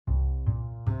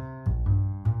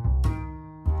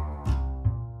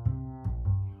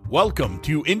Welcome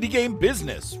to Indie Game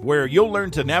Business, where you'll learn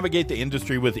to navigate the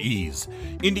industry with ease.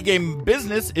 Indie Game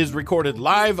Business is recorded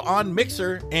live on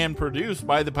Mixer and produced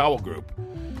by the Powell Group.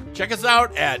 Check us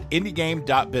out at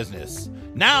indiegame.business.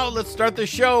 Now let's start the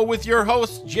show with your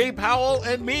hosts, Jay Powell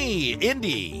and me,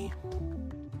 Indy.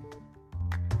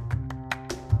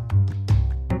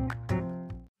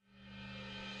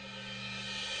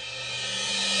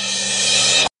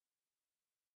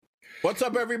 What's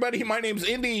up, everybody? My name's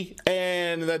Indy,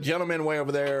 and that gentleman way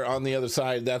over there on the other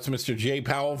side, that's Mr. Jay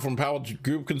Powell from Powell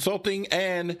Group Consulting,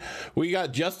 and we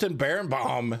got Justin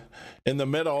Berenbaum in the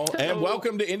middle. Hello. And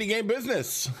welcome to Indie Game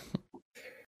Business.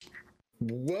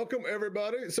 Welcome,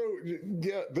 everybody. So,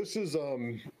 yeah, this is,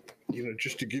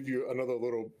 just to give you another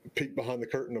little peek behind the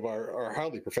curtain of our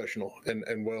highly professional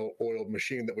and well-oiled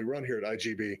machine that we run here at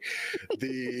IGB.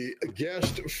 The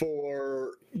guest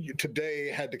for today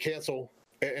had to cancel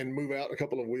and move out in a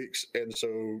couple of weeks. And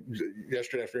so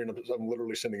yesterday afternoon, I'm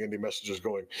literally sending Indy messages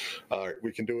going, all right,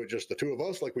 we can do it just the two of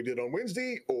us like we did on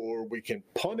Wednesday, or we can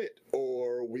punt it,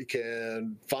 or we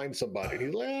can find somebody. And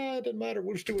he's like, it doesn't matter.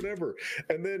 We'll just do whatever.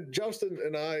 And then Justin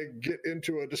and I get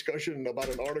into a discussion about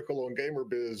an article on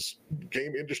GamerBiz,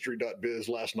 GameIndustry.biz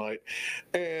last night.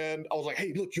 And I was like,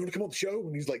 hey, look, you want to come on the show?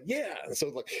 And he's like, yeah. And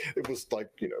so it was like,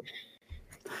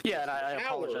 yeah, and I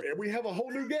apologize. And we have a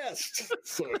whole new guest.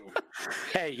 So,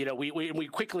 hey, we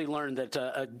quickly learned that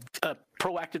a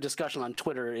proactive discussion on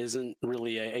Twitter isn't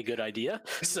really a good idea.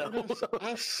 So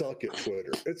I suck at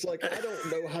Twitter. It's like I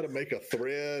don't know how to make a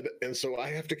thread, and so I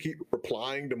have to keep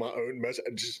replying to my own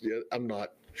message. I'm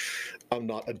not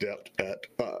adept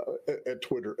at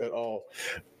Twitter at all.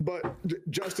 But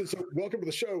Justin, so welcome to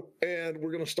the show, and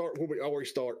we're going to start where we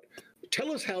always start.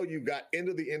 Tell us how you got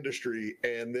into the industry,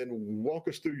 and then walk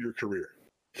us through your career.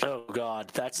 Oh God,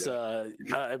 that's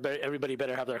everybody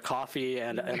better have their coffee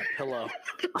and a pillow.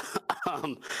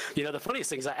 The funniest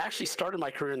thing is I actually started my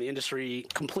career in the industry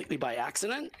completely by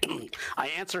accident. I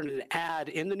answered an ad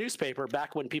in the newspaper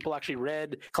back when people actually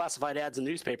read classified ads in the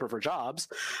newspaper for jobs,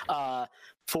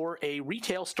 for a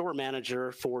retail store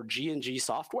manager for G&G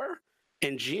Software.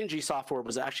 And G&G Software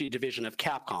was actually a division of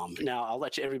Capcom. Now, I'll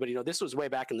let everybody know, this was way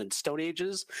back in the Stone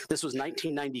Ages. This was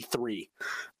 1993.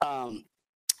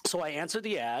 So I answered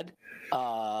the ad.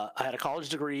 I had a college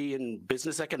degree in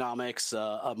business economics,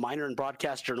 a minor in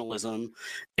broadcast journalism,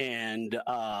 and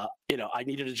I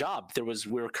needed a job. We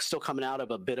were still coming out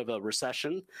of a bit of a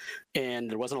recession, and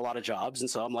there wasn't a lot of jobs. And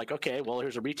so I'm like, okay, well,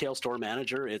 here's a retail store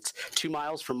manager. It's 2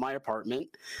 miles from my apartment.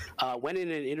 Went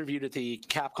in and interviewed at the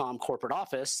Capcom corporate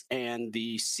office, and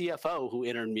the CFO who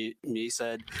interviewed me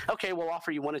said, okay, we'll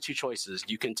offer you one of two choices.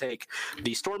 You can take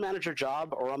the store manager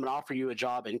job, or I'm going to offer you a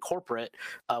job in corporate.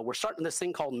 We're starting this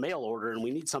thing called mail order, and we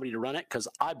need somebody to run it because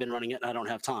I've been running it and I don't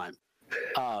have time.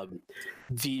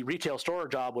 The retail store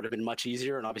job would have been much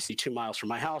easier and obviously 2 miles from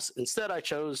my house. Instead, I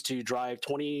chose to drive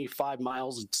 25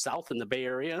 miles south in the Bay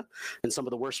Area in some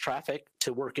of the worst traffic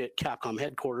to work at Capcom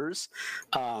headquarters.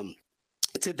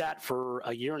 Did that for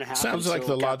a year and a half. Sounds like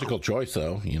the logical choice,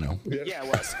 though, Yeah,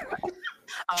 it was.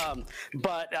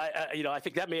 But I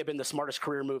think that may have been the smartest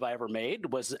career move I ever made,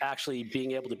 was actually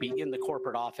being able to be in the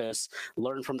corporate office,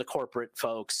 learn from the corporate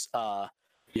folks,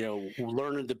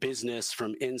 learn the business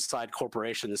from inside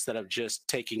corporation instead of just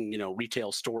taking,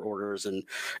 retail store orders and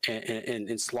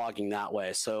slogging that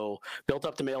way. So built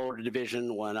up the mail order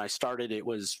division. When I started, it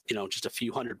was, just a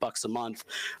few $100 a month.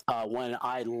 When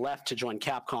I left to join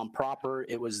Capcom proper,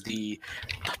 it was the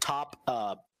top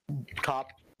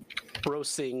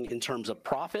grossing in terms of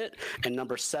profit and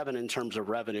number 7 in terms of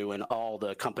revenue, and all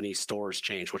the company's stores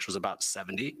changed, which was about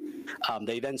 70.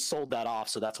 They then sold that off,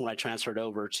 so that's when I transferred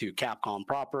over to Capcom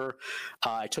proper.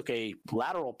 I took a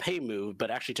lateral pay move,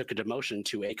 but actually took a demotion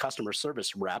to a customer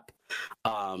service rep,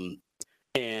 and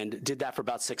did that for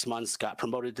about 6 months. Got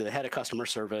promoted to the head of customer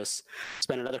service.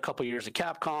 Spent another couple years at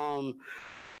Capcom.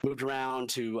 Moved around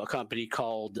to a company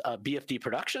called BFD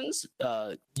Productions.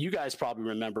 You guys probably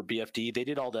remember BFD. They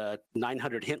did all the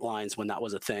 900 hit lines when that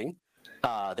was a thing.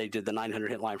 They did the 900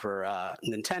 hit line for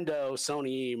Nintendo,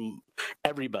 Sony,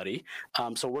 everybody.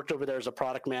 So worked over there as a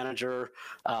product manager.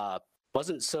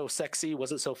 Wasn't so sexy,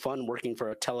 wasn't so fun working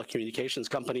for a telecommunications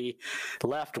company.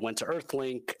 Left, went to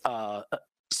Earthlink.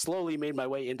 Slowly made my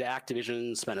way into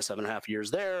Activision. Spent 7.5 years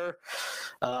there.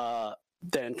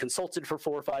 Then consulted for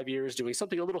 4 or 5 years doing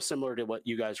something a little similar to what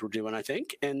you guys were doing, I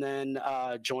think. And then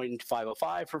joined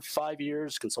 505 for 5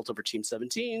 years, consulted for Team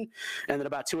 17. And then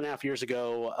about 2.5 years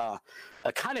ago,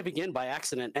 kind of again by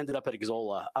accident, ended up at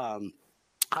Xsolla.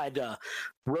 I'd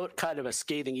wrote kind of a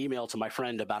scathing email to my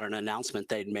friend about an announcement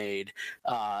they'd made,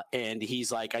 and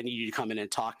he's like, "I need you to come in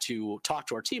and talk to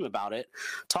our team about it."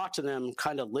 Talk to them,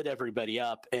 kind of lit everybody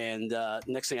up, and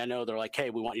next thing I know, they're like, "Hey,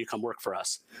 we want you to come work for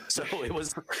us." So it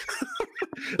was.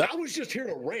 I was just here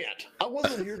to rant. I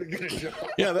wasn't here to get a job.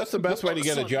 Yeah, that's the best way to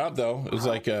get a job, though. It's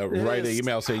like write an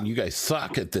email saying you guys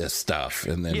suck at this stuff,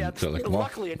 and then yeah. like, well,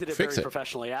 luckily, I did it very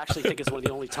professionally. I actually think it's one of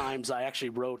the only times I actually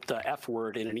wrote the F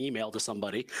word in an email to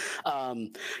somebody.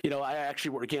 I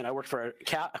actually worked for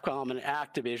Capcom and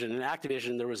Activision. In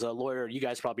Activision, there was a lawyer you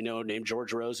guys probably know named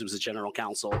George Rose, who was the general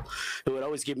counsel, who would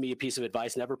always give me a piece of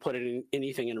advice: never put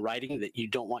anything in writing that you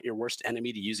don't want your worst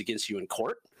enemy to use against you in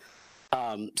court.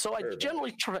 So I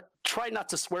generally try not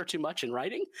to swear too much in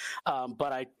writing,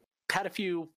 but I had a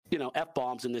few,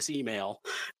 F-bombs in this email,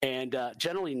 and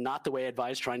generally not the way I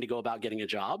advise trying to go about getting a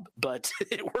job, but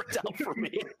it worked out for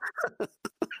me.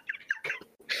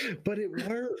 But it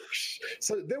works.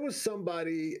 So there was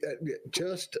somebody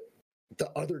just the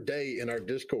other day in our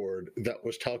Discord that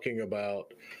was talking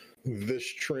about this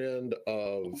trend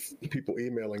of people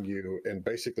emailing you and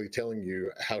basically telling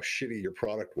you how shitty your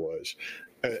product was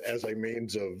as a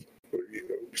means of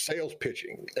sales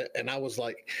pitching. And I was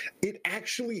like, it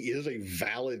actually is a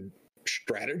valid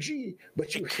strategy,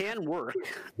 but it can work,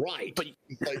 right?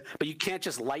 But you can't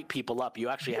just light people up. You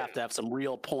actually have to have some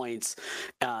real points,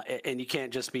 and you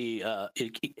can't just be.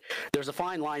 There's a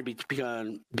fine line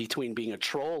between being a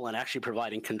troll and actually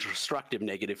providing constructive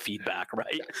negative feedback, right?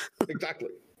 Yeah, exactly.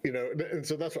 And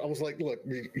so that's what I was like. Look,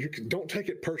 don't take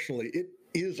it personally. It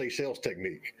is a sales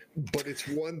technique, but it's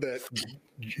one that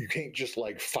you can't just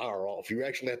like fire off. You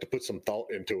actually have to put some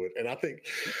thought into it. And I think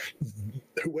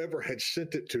whoever had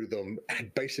sent it to them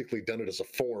had basically done it as a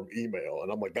form email.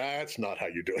 And I'm like, that's not how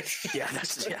you do it. Yeah,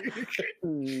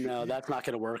 no, that's not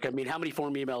going to work. I mean, how many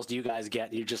form emails do you guys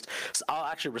get? I'll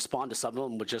actually respond to some of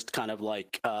them with just kind of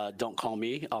like, don't call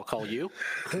me, I'll call you.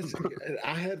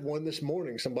 I had one this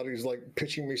morning. Somebody's like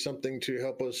pitching me something to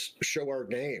help us show our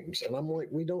games. And I'm like,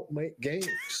 we don't make games.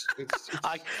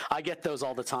 I get those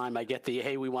all the time. I get the,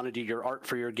 hey, we want to do your art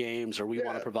for your games, or we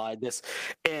want to provide this.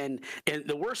 And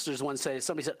the worst is when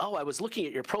somebody said, oh, I was looking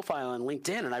at your profile on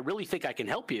LinkedIn and I really think I can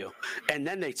help you. And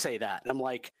then they say that. And I'm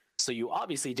like, so you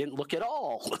obviously didn't look at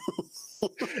all.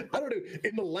 I don't know.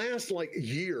 In the last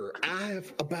year, I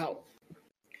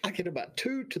get about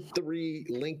 2 to 3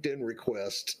 LinkedIn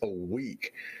requests a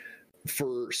week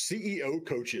for CEO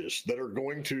coaches that are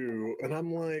going to, and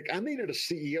I'm like, I needed a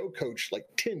CEO coach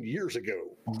 10 years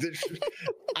ago.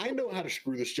 I know how to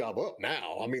screw this job up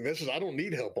now. I mean, I don't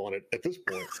need help on it at this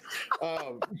point.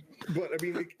 But I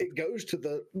mean, it goes to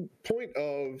the point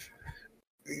of,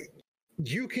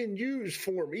 you can use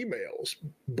form emails,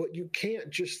 but you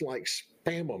can't just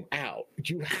spam them out.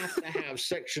 You have to have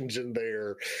sections in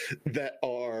there that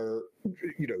are,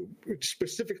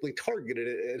 specifically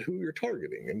targeted at who you're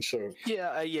targeting. And so,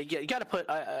 you got to put,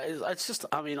 it's just,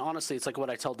 I mean, honestly, it's like what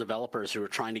I tell developers who are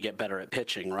trying to get better at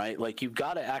pitching, right? Like, you've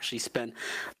got to actually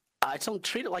I don't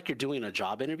treat it like you're doing a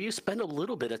job interview. Spend a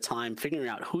little bit of time figuring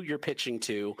out who you're pitching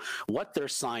to, what they're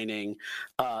signing.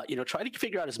 Try to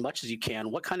figure out as much as you can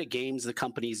what kind of games the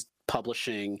company's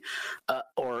publishing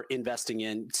or investing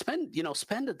in. Spend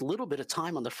a little bit of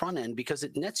time on the front end, because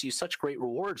it nets you such great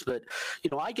rewards. But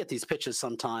I get these pitches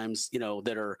sometimes,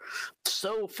 that are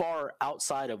so far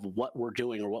outside of what we're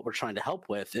doing or what we're trying to help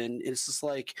with, and it's just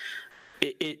like,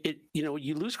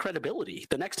 you lose credibility.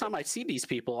 The next time I see these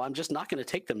people, I'm just not going to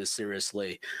take them as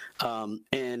seriously.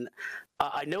 And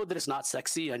I know that it's not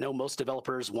sexy. I know most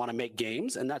developers want to make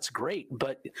games, and that's great.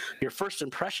 But your first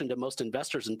impression to most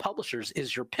investors and publishers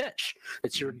is your pitch.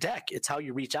 It's your deck. It's how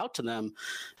you reach out to them.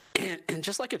 And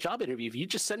just like a job interview, if you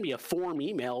just send me a form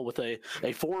email with a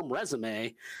form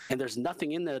resume, and there's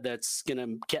nothing in there that's going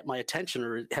to get my attention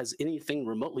or has anything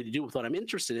remotely to do with what I'm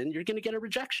interested in, you're going to get a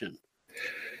rejection.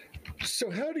 So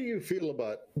how do you feel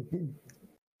about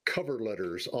cover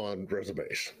letters on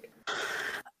resumes?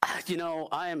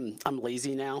 I'm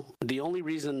lazy now. The only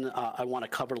reason I want a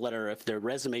cover letter if their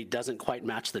resume doesn't quite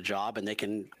match the job and they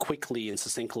can quickly and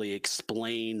succinctly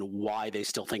explain why they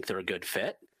still think they're a good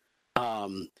fit.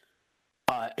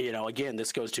 Again,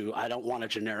 this goes to, I don't want a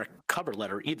generic cover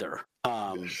letter either.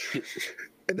 And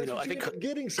that's what you end up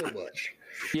getting so much.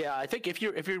 Yeah, I think if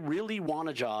you really want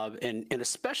a job, and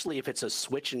especially if it's a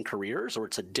switch in careers or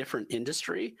it's a different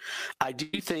industry, I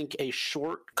do think a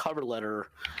short cover letter,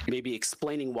 maybe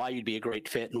explaining why you'd be a great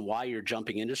fit and why you're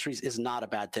jumping industries, is not a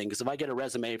bad thing. Because if I get a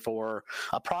resume for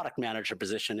a product manager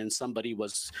position and somebody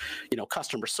was,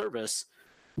 customer service,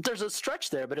 there's a stretch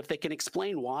there, but if they can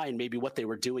explain why and maybe what they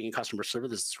were doing in customer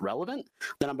service is relevant,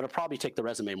 then I'm going to probably take the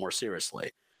resume more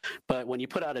seriously. But when you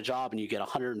put out a job and you get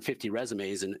 150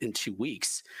 resumes in 2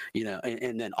 weeks,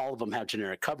 and then all of them have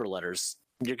generic cover letters,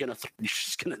 you're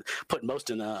just gonna put most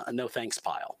in a no thanks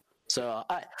pile. So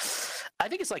I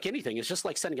think it's like anything. It's just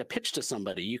like sending a pitch to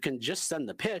somebody. You can just send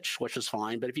the pitch, which is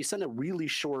fine. But if you send a really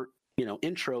short,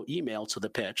 intro email to the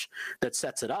pitch that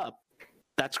sets it up,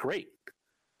 that's great.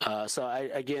 So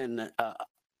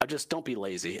I just don't be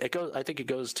lazy. I think it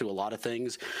goes to a lot of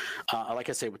things. Like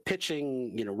I say, with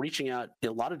pitching, reaching out, a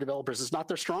lot of developers, it's not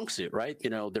their strong suit, right?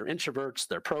 They're introverts,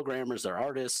 they're programmers, they're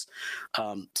artists.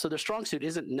 So their strong suit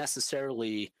isn't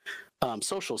necessarily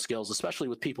social skills, especially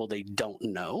with people they don't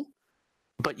know.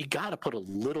 But you got to put a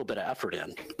little bit of effort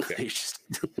in. Yeah.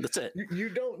 That's it. You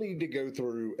don't need to go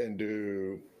through and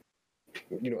do,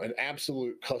 an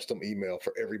absolute custom email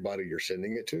for everybody you're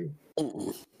sending it to.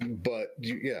 But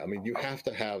you have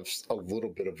to have a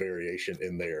little bit of variation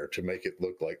in there to make it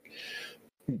look like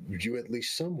you at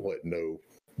least somewhat know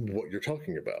what you're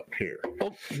talking about here.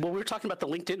 Well, we were talking about the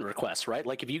LinkedIn requests, right?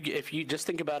 Like if you just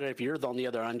think about it, if you're on the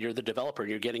other end, you're the developer,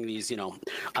 and you're getting these,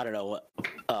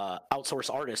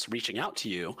 outsource artists reaching out to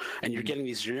you, and you're getting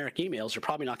these generic emails, you're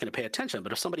probably not going to pay attention.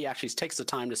 But if somebody actually takes the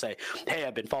time to say, hey,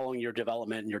 I've been following your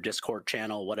development and your Discord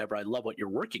channel, whatever, I love what you're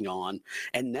working on,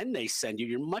 and then they send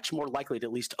you're much more likely to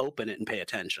at least open it and pay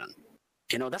attention.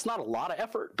 That's not a lot of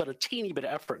effort, but a teeny bit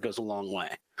of effort goes a long way.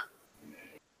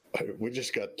 We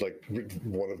just got like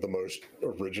one of the most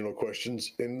original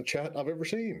questions in the chat I've ever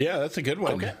seen. Yeah, that's a good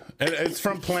one. Okay. It's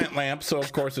from Plant Lamp, so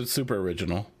of course it's super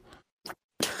original.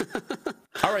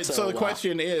 All right, so the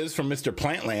question is from Mr.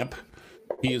 Plant Lamp.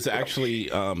 He is actually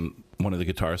one of the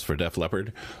guitarists for Def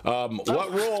Leppard.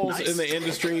 What roles in the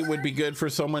industry would be good for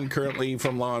someone currently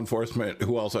from law enforcement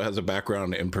who also has a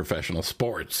background in professional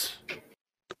sports?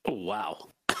 Oh, wow.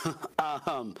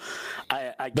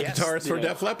 I the guess guitarist for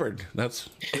Def Leppard. That's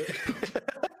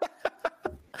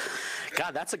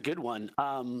God, that's a good one.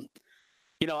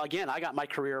 Again, I got my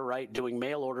career right doing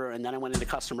mail order, and then I went into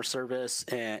customer service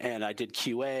and I did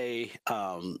QA.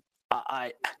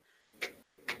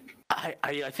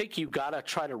 I think you got to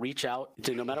try to reach out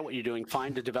to, no matter what you're doing,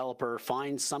 find a developer,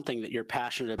 find something that you're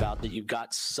passionate about, that you've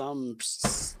got some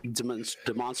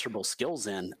demonstrable skills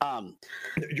in.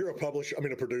 You're a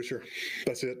producer.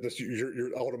 That's it.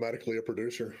 You're automatically a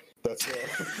producer. That's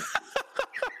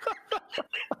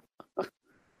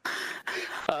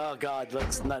Oh God,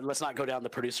 let's not go down the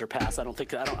producer path. I'm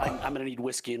going to need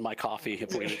whiskey in my coffee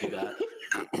if we're going to do that.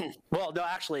 Well, no,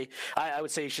 actually, I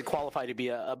would say you should qualify to be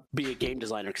a game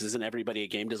designer, because isn't everybody a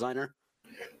game designer?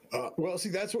 Well, see,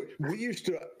 that's what we used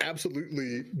to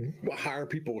absolutely hire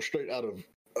people straight out of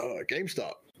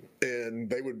GameStop, and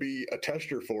they would be a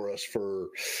tester for us for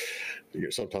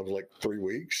sometimes like 3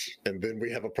 weeks, and then we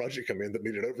have a project come in that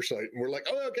needed oversight, and we're like,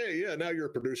 oh, okay, yeah, now you're a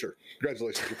producer.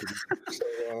 Congratulations, you're a producer.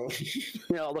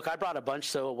 So, look, I brought a bunch.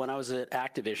 So when I was at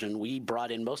Activision, we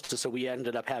brought in so we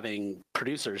ended up having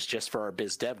producers just for our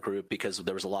biz dev group, because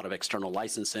there was a lot of external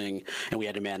licensing and we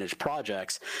had to manage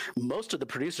projects. Most of the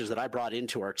producers that I brought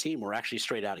into our team were actually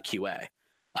straight out of QA.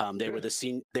 They were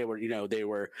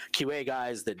QA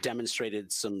guys that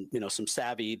demonstrated some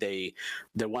savvy.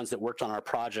 They're ones that worked on our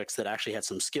projects that actually had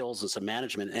some skills and some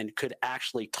management and could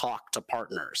actually talk to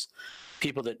partners.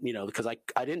 People that, because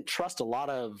I didn't trust a lot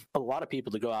of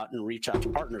people to go out and reach out to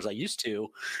partners. I used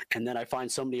to, and then I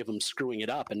find so many of them screwing it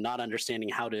up and not understanding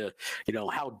how to,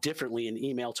 how differently an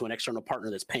email to an external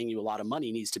partner that's paying you a lot of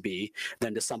money needs to be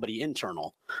than to somebody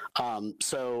internal.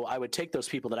 So I would take those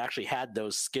people that actually had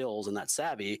those skills and that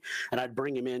savvy, and I'd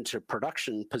bring them into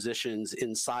production positions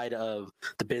inside of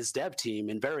the biz dev team.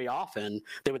 And very often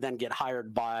they would then get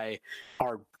hired by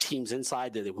our teams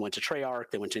inside. They went to Treyarch,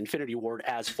 they went to Infinity Ward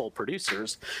as full producers,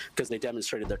 because they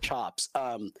demonstrated their chops.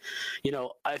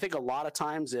 I think a lot of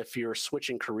times if you're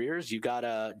switching careers, you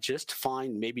gotta just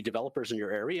find maybe developers in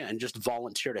your area and just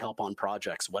volunteer to help on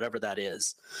projects, whatever that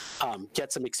is.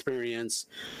 Get some experience,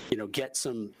 get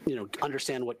some,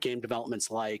 understand what game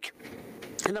development's like.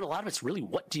 And then a lot of it's really,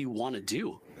 what do you want to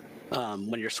do?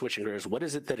 When you're switching careers, what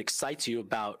is it that excites you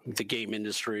about the game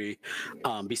industry,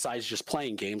 besides just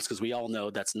playing games? Because we all know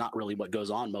that's not really what goes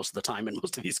on most of the time in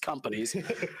most of these companies.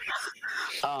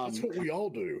 That's what we all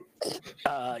do.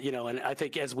 And I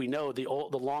think, as we know, the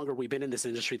longer we've been in this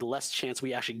industry, the less chance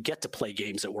we actually get to play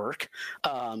games at work.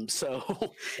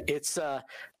 So it's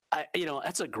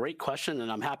that's a great question,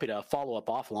 and I'm happy to follow up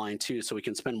offline too, so we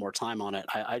can spend more time on it.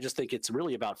 I just think it's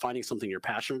really about finding something you're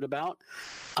passionate about,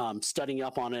 studying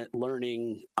up on it,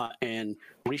 learning, and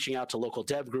reaching out to local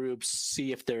dev groups.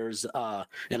 See if there's an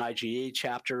IGA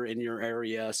chapter in your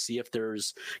area. See if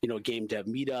there's a game dev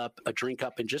meetup, a drink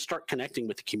up, and just start connecting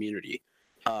with the community.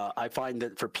 I find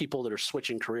that for people that are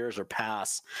switching careers or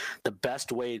paths, the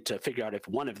best way to figure out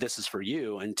if this is for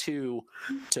you, and two,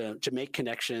 to make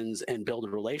connections and build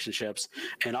relationships.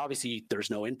 And obviously, there's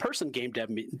no in-person game dev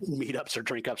meetups or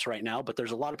drink ups right now, but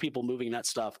there's a lot of people moving that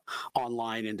stuff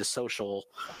online into social.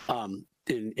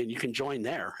 And you can join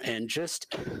there and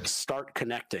just start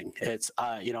connecting. It's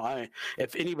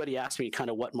if anybody asks me kind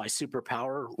of what my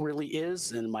superpower really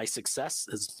is and my success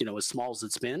is, as small as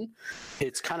it's been,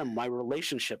 it's kind of my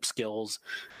relationship skills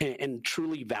and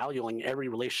truly valuing every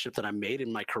relationship that I made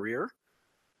in my career.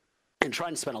 And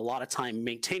trying to spend a lot of time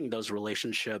maintaining those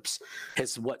relationships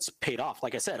is what's paid off.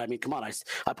 Like I said, I mean, come on,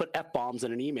 I put F-bombs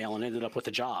in an email and ended up with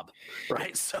a job,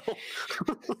 right? So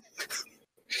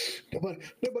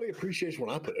nobody appreciates when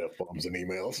I put F-bombs in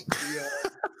emails. Yeah.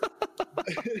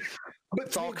 But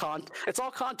it's all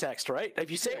context, right? If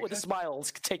you say it with a smile,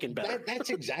 it's taken better. That's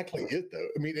exactly it, though.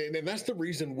 I mean, and that's the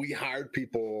reason we hired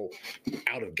people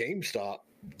out of GameStop,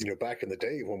 back in the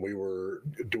day when we were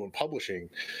doing publishing,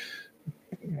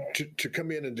 to come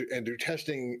in and do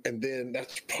testing, and then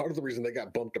that's part of the reason they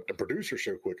got bumped up to producer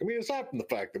so quick. I mean, aside from the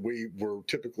fact that we were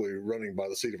typically running by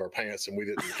the seat of our pants and we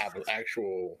didn't have an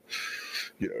actual,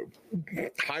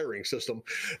 hiring system,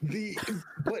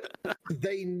 but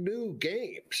they knew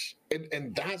games,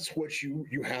 and that's what you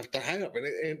have to have.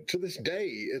 And to this day,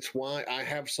 it's why I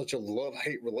have such a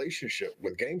love-hate relationship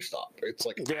with GameStop. It's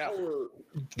like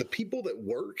the people that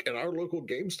work at our local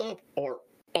GameStop are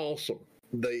awesome.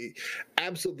 They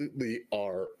absolutely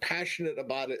are passionate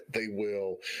about it. They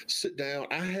will sit down.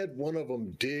 I had one of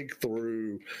them dig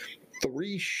through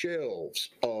 3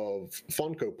 shelves of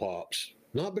Funko Pops,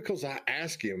 not because I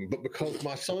asked him, but because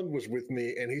my son was with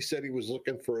me and he said he was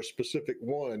looking for a specific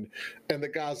one. And the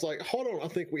guy's like, hold on, I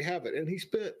think we have it. And he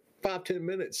spent 5-10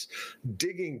 minutes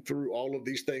digging through all of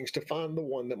these things to find the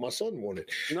one that my son wanted.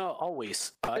 No,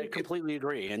 always. I completely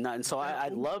agree. And so I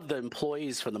love the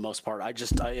employees for the most part.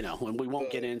 And we won't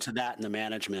get into that in the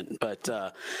management, but,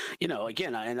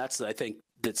 again, and that's, I think,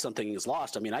 that something is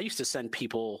lost. I mean, I used to send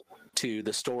people to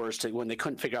the stores when they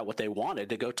couldn't figure out what they wanted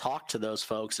to go talk to those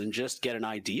folks and just get an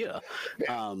idea.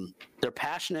 They're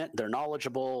passionate, they're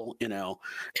knowledgeable.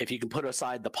 If you can put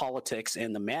aside the politics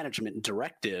and the management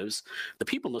directives, the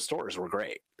people in the stores were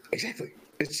great. Exactly.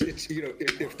 It's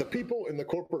if the people in the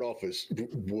corporate office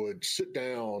would sit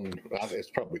down, it's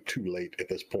probably too late at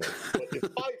this point, but if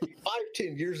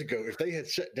 5-10 years ago, if they had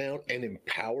sat down and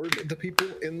empowered the people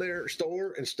in their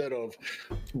store instead of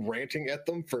ranting at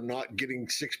them for not getting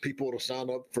 6 people to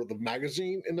sign up for the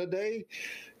magazine in a day,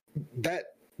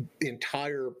 that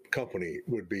entire company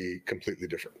would be completely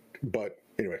different. But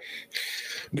anyway,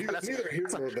 neither here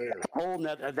nor there.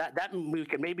 That we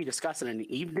can maybe discuss in an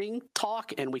evening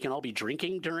talk, and we can all be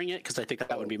drinking during it, because I think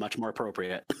that would be much more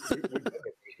appropriate. We've done it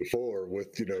before with,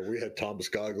 we had Tom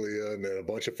Biscaglia and then a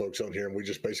bunch of folks on here, and we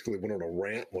just basically went on a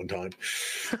rant one time.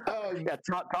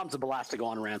 Tom's a blast to go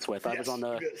on rants with. I was on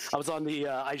the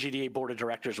IGDA board of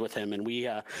directors with him, and we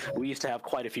used to have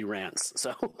quite a few rants.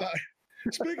 So.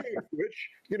 Speaking of which,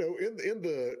 in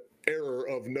the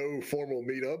era of no formal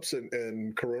meetups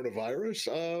and coronavirus,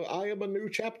 I am a new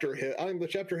chapter head. I'm the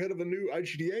chapter head of a new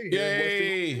IGDA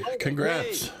here. Yay!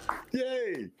 Congrats!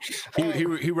 Yay!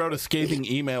 He wrote a scathing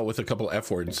email with a couple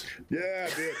F words. Yeah,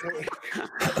 I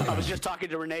did. I was just talking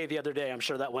to Renee the other day. I'm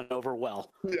sure that went over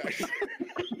well. Yeah.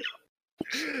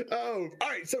 Oh, all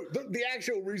right. So the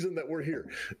actual reason that we're here.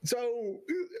 So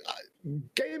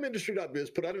GameIndustry.biz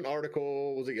put out an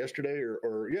article, was it yesterday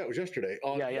or it was yesterday.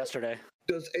 Yesterday.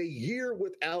 Does a year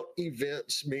without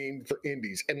events mean for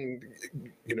indies? And,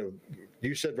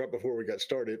 you said right before we got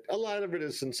started, a lot of it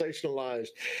is sensationalized,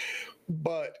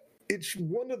 but it's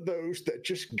one of those that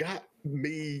just got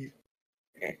me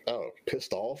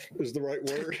pissed off is the right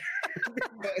word.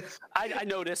 I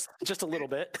noticed just a little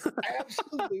bit.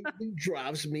 Absolutely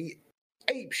drives me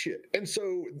ape shit. And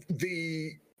so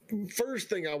the first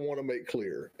thing I want to make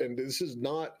clear, and this is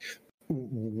not,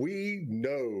 we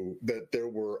know that there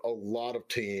were a lot of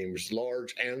teams,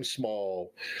 large and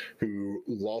small, who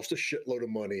lost a shitload of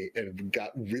money and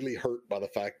got really hurt by the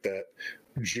fact that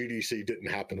GDC didn't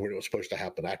happen when it was supposed to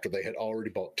happen after they had already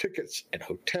bought tickets and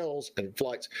hotels and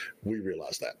flights. We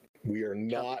realize that. We are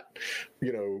not,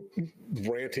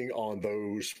 ranting on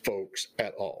those folks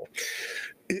at all.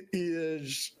 It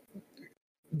is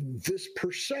this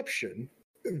perception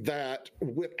that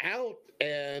without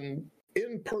an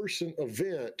in-person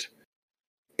event,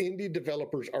 indie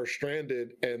developers are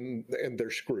stranded and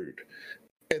they're screwed.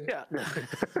 And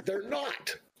they're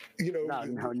not.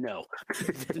 No.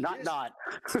 Not.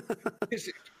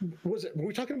 Were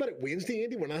we talking about it Wednesday,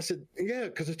 Andy? When I said, yeah,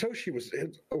 because Satoshi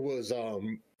was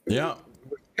Yeah.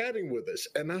 chatting with us,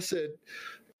 and I said,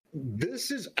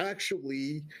 this is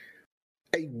actually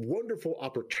a wonderful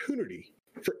opportunity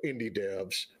for indie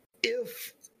devs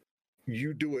if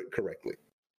you do it correctly.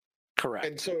 Correct.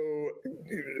 And so,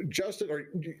 Justin, or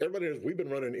everybody knows we've been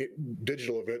running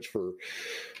digital events for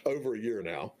over a year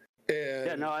now. And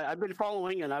yeah, no, I've been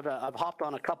following, and I've hopped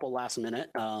on a couple last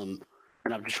minute,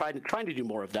 and I'm trying to do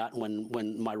more of that when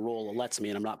my role lets me,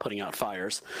 and I'm not putting out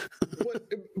fires.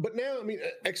 but now, I mean,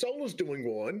 Xola's doing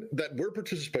one that we're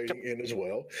participating in as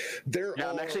well. Yeah,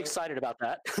 I'm actually excited about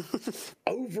that.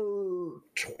 over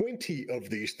 20 of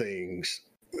these things.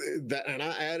 And I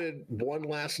added one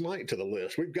last night to the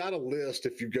list. We've got a list.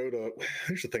 If you go to,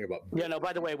 here's the thing about. Yeah, no.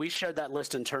 By the way, we shared that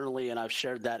list internally, and I've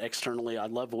shared that externally. I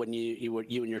love when you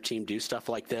and your team do stuff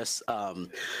like this. And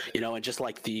just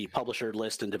like the publisher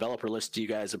list and developer list you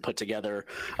guys have put together.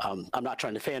 I'm not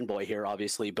trying to fanboy here,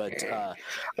 obviously, but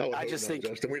I just think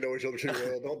Justin, we know each other too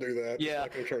well. Don't do that. Yeah,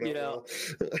 well.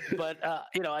 But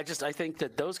I think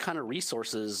that those kind of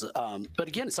resources. But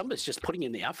again, some of it's just putting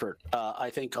in the effort. I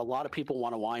think a lot of people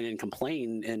want to whine and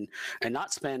complain and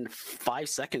not spend 5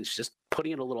 seconds just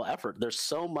putting in a little effort. There's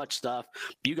so much stuff.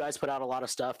 You guys put out a lot of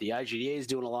stuff. The IGDA is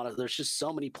doing a lot of. There's just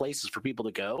so many places for people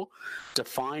to go to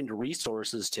find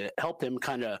resources to help them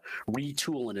kind of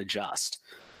retool and adjust.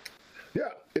 Yeah,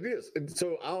 it is. And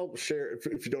so I'll share,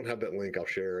 if you don't have that link, I'll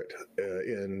share it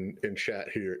in chat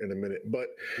here in a minute. But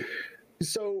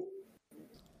so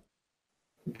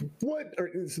so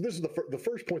this is the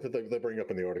first point that they bring up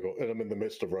in the article, and I'm in the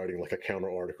midst of writing like a counter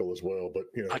article as well. But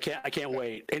I can't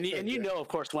wait. And you of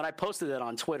course, when I posted it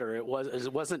on Twitter, it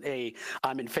wasn't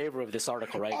I'm in favor of this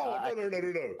article, right? Oh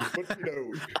no. But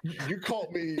you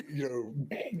caught me,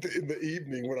 in the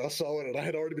evening when I saw it, and I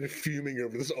had already been fuming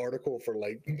over this article for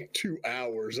like 2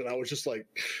 hours, and I was just like,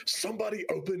 somebody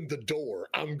open the door.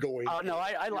 I'm going. Oh no,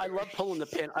 I love pulling the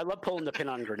pin. I love pulling the pin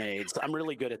on grenades. I'm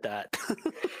really good at that.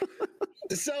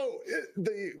 So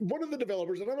one of the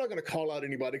developers, and I'm not going to call out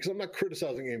anybody because I'm not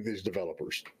criticizing any of these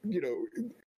developers.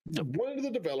 One of the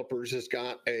developers has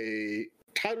got a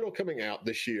title coming out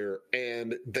this year,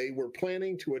 and they were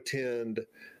planning to attend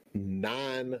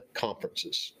 9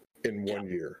 conferences in 1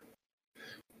 year.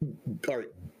 All right,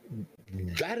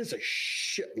 that is a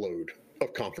shitload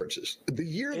of conferences. The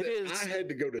year I had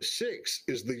to go to 6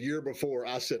 is the year before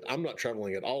I said, I'm not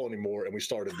traveling at all anymore, and we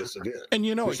started this event. And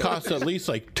it costs at least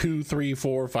like 2, 3,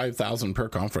 4, 5,000 per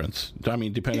conference. I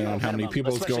mean, depending on how many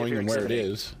people is going and where it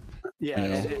is. Yeah,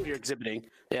 if you're exhibiting.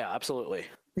 Yeah, absolutely.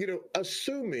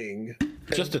 Assuming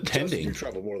just attending. Justin, you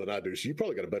travel more than I do, so you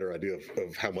probably got a better idea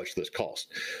of how much this costs.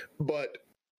 But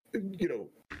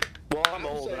well, I'm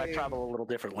old and I travel a little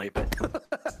differently, but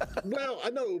well, I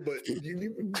know, but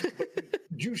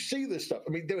you see this stuff. I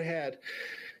mean, they had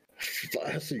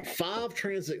 5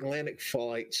 transatlantic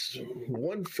flights,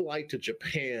 1 flight to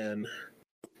Japan,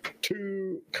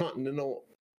 2 continental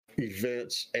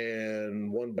events, and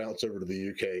 1 bounce over to the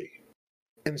UK.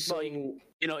 And so,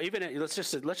 even let's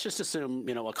just assume,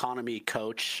 economy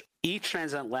coach. Each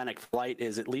transatlantic flight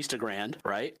is at least $1,000,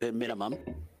 right? The minimum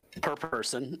per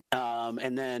person.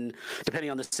 And then depending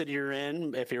on the city you're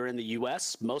in, if you're in the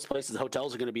US, most places,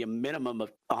 hotels are going to be a minimum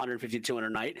of $150 to $200 a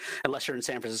night. Unless you're in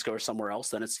San Francisco or somewhere else,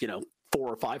 then it's, $400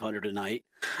 or $500 a night.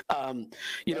 So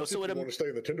you want to stay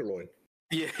in the Tenderloin.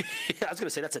 Yeah, I was going to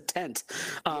say that's a tent.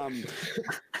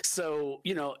 So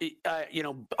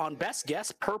on best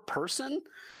guess per person,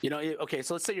 okay.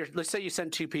 So let's say you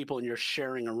send 2 people and you're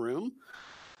sharing a room.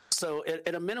 So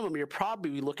at a minimum, you're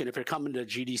probably looking, if you're coming to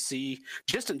GDC,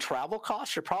 just in travel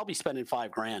costs, you're probably spending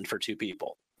 $5,000 for 2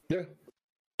 people. Yeah.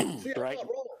 See, right. I'm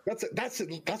not wrong.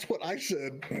 That's what I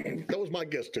said. That was my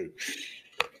guess too.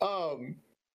 And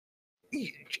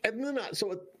then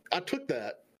I took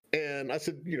that and I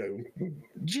said,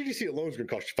 GDC alone is going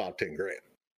to cost you $5-10,000.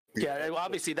 Yeah,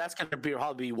 obviously that's going to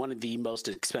probably be one of the most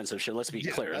expensive shows. Let's be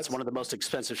clear. It's one of the most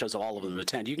expensive shows of all of them to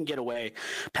attend. You can get away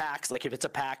PAX, like if it's a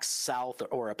PAX South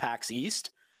or a PAX East,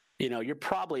 you're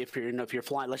probably, if you're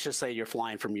flying, let's just say you're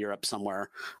flying from Europe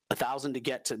somewhere, $1,000 to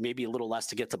get to, maybe a little less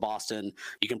to get to Boston.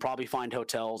 You can probably find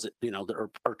hotels, that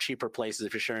are cheaper places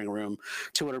if you're sharing a room,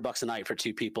 $200 a night for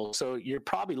 2 people. So you're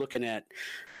probably looking at,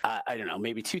 I don't know,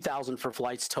 maybe $2,000 for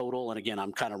flights total. And again,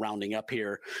 I'm kind of rounding up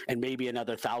here, and maybe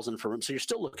another $1,000 for room. So you're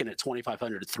still looking at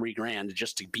 $2,500 to $3,000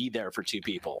 just to be there for 2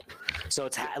 people. So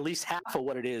it's at least half of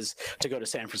what it is to go to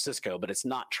San Francisco, but it's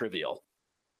not trivial.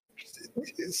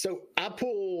 So I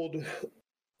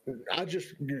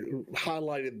just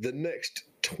highlighted the next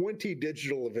 20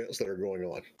 digital events that are going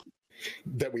on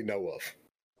that we know of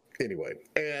anyway.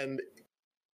 And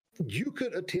you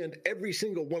could attend every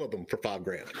single one of them for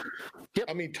 $5,000. Yep.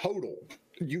 I mean, total.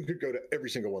 You could go to every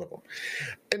single one of them.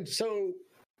 And so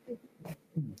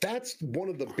that's one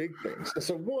of the big things. And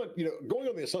so one, going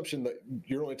on the assumption that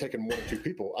you're only taking 1 or 2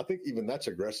 people, I think even that's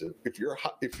aggressive. If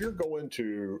you're going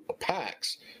to a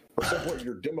PAX or somewhere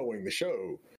you're demoing the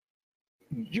show,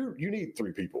 you need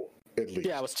 3 people at least.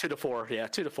 Yeah, it was 2 to 4. Yeah,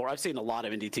 2 to 4. I've seen a lot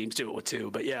of indie teams do it with 2,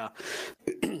 but yeah,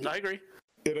 I agree.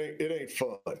 It ain't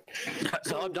fun.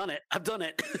 So I've done it.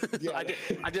 Yeah.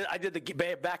 I did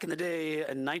the back in the day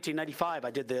in 1995. I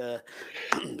did the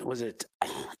was it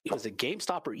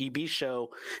GameStop or EB show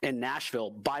in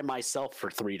Nashville by myself for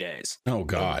 3 days. Oh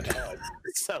God.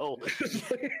 So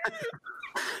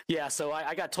yeah, so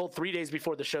I got told 3 days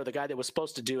before the show the guy that was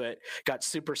supposed to do it got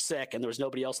super sick and there was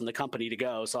nobody else in the company to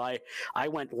go. So I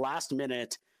went last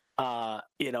minute.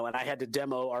 And I had to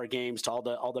demo our games to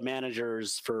all the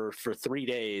managers for 3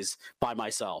 days by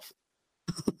myself.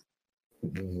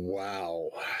 Wow.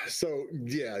 So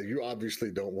yeah, you obviously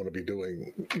don't want to be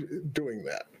doing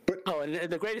that. But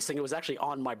and the greatest thing, it was actually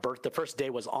on my birthday. The first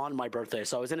day was on my birthday,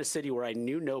 so I was in a city where I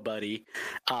knew nobody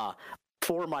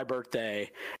for my birthday,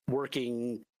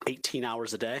 working 18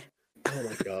 hours a day. Oh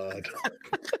my God.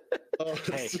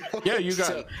 Hey, yeah, you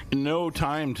got no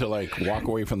time to walk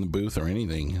away from the booth or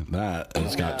anything. That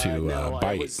has got to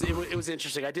bite. It was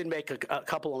interesting. I did make a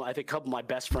couple of my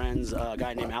best friends, a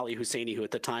guy named Ali Husseini, who at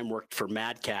the time worked for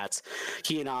Mad Cats.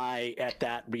 He and I at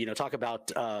that, talk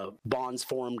about bonds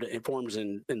formed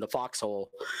in the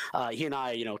foxhole. He and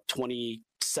I,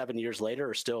 27 years later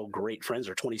are still great friends,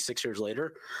 or 26 years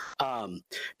later,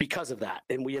 because of that.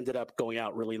 And we ended up going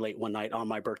out really late one night on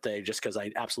my birthday just because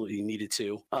I absolutely needed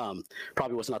to.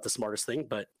 Probably was not the smartest thing,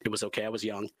 but it was okay. I was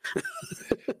young.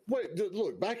 Wait,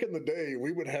 look, back in the day,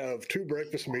 we would have 2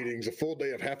 breakfast meetings, a full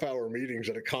day of half-hour meetings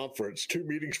at a conference, 2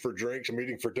 meetings for drinks, a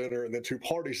meeting for dinner, and then 2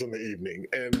 parties in the evening.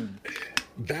 And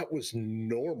that was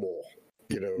normal.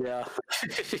 Yeah.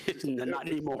 Not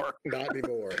anymore. Not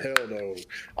anymore. Hell no.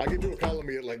 I get to a call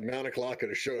me at 9 o'clock at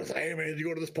a show. It's like, hey man, did you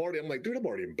go to this party? I'm like, dude, I'm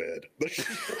already in bed.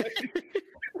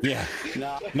 Yeah.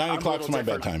 No, 9 o'clock's my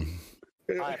bedtime.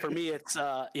 For me, it's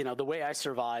the way I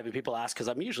survive, and people ask because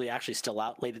I'm usually actually still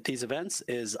out late at these events.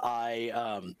 Is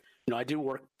I do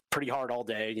work pretty hard all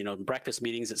day. Breakfast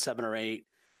meetings at 7 or 8.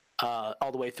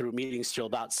 All the way through meetings till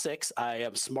about 6. I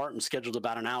am smart and scheduled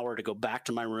about an hour to go back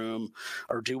to my room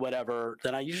or do whatever.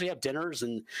 Then I usually have dinners,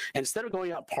 and instead of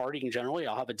going out partying generally,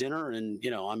 I'll have a dinner, and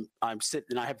I'm sitting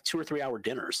and I have 2 or 3 hour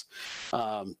dinners.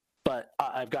 But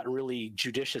I've gotten really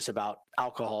judicious about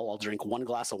alcohol. I'll drink 1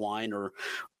 glass of wine or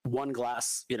 1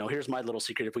 glass. Here's my little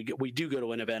secret: if we do go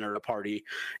to an event or a party,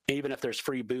 even if there's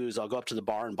free booze, I'll go up to the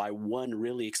bar and buy 1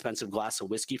 really expensive glass of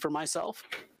whiskey for myself.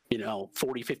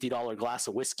 $40-$50 glass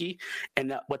of whiskey.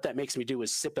 And what that makes me do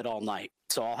is sip it all night.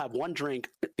 So I'll have 1 drink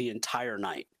the entire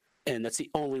night. And that's the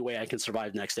only way I can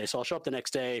survive the next day. So I'll show up the next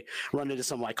day, run into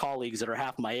some of my colleagues that are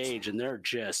half my age, and they're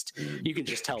just, you can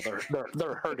just tell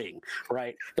they're hurting,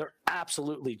 right? They're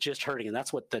absolutely just hurting. And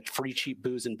that's what the free cheap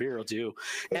booze and beer will do.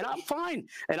 And I'm fine.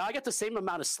 And I get the same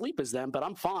amount of sleep as them, but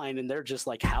I'm fine. And they're just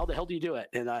like, how the hell do you do it?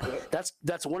 And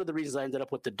that's one of the reasons I ended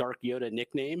up with the Dark Yoda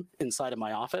nickname inside of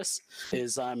my office.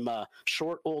 Is I'm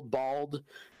short, old, bald,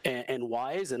 and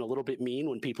wise, and a little bit mean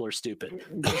when people are stupid.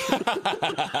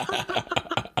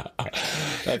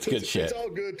 That's good shit. It's all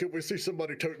good till we see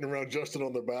somebody toting around Justin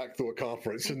on their back through a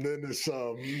conference, and then it's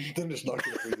not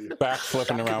going to be back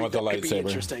flipping around with the lightsaber.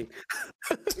 Interesting.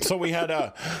 So we had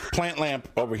a Plant Lamp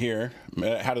over here.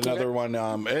 Had another one,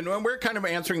 and we're kind of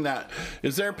answering that.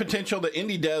 Is there potential that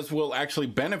indie devs will actually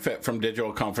benefit from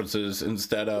digital conferences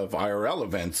instead of IRL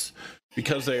events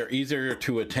because they are easier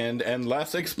to attend and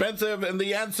less expensive? And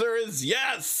the answer is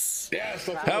yes. Yes,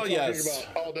 that's hell what I'm yes.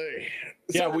 talking about all day.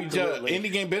 Yeah, we Indie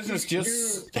Game Business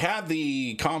just had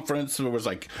the conference. There was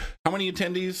how many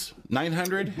attendees?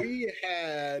 900? We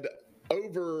had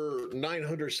over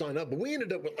 900 sign up, but we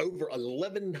ended up with over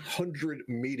 1,100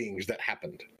 meetings that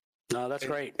happened. No, that's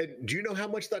great. And do you know how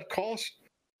much that cost?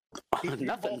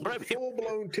 Nothing.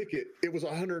 Full-blown ticket, it was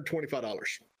 $125.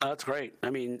 That's great. I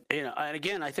mean, and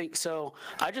again, I think so.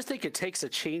 I just think it takes a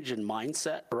change in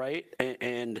mindset, right?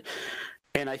 And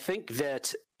I think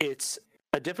that it's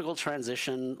a difficult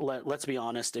transition. Let's be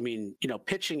honest. I mean,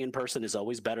 pitching in person is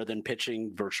always better than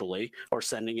pitching virtually or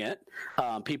sending it.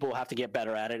 People have to get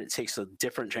better at it. It takes a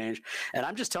different change. And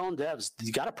I'm just telling devs,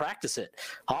 you got to practice it.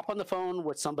 Hop on the phone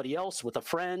with somebody else, with a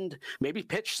friend, maybe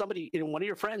pitch somebody, one of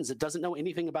your friends that doesn't know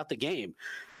anything about the game,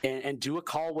 and do a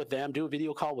call with them, do a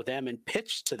video call with them and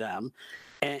pitch to them.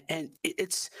 And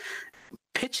it's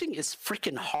pitching is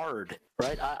freaking hard,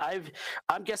 right?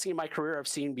 I'm guessing in my career I've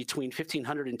seen between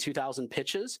 1,500 and 2,000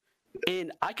 pitches,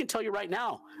 and I can tell you right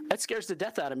now that scares the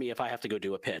death out of me if I have to go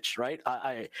do a pitch, right?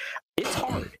 It's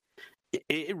hard.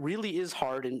 It really is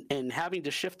hard, and having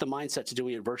to shift the mindset to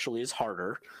doing it virtually is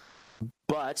harder,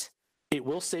 but it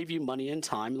will save you money and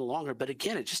time in the long run. But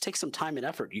again, it just takes some time and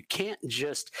effort. You can't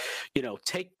just,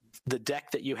 take the deck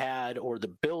that you had or the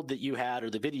build that you had or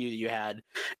the video that you had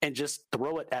and just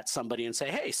throw it at somebody and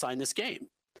say, hey, sign this game.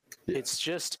 Yeah. It's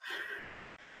just,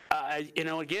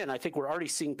 again, I think we're already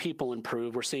seeing people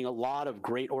improve. We're seeing a lot of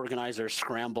great organizers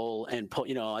scramble and put,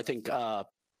 I think,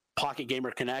 Pocket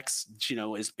Gamer Connects,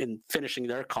 is in finishing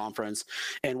their conference,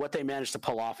 and what they managed to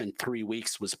pull off in 3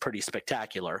 weeks was pretty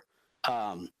spectacular.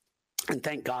 And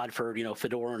thank God for,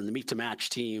 Fedora and the Meet to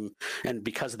Match team, and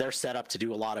because they're set up to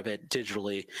do a lot of it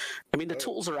digitally. I mean, the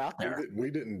tools are out there. We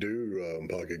didn't do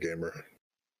Pocket Gamer.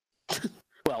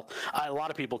 Well, a lot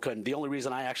of people couldn't. The only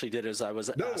reason I actually did is I was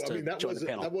asked to join the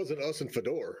panel. That wasn't us and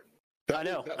Fedora. I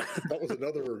know. That was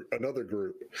another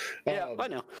group. Yeah, I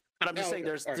know. But I'm just saying,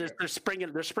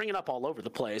 they're springing up all over the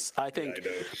place. I think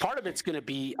part of it's going to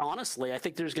be, honestly, I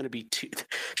think there's going to be too,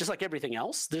 just like everything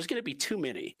else, there's going to be too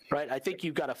many, right? I think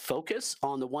you've got to focus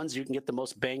on the ones you can get the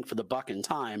most bang for the buck in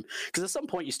time, because at some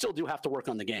point you still do have to work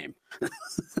on the game. Yeah.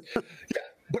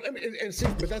 But I mean,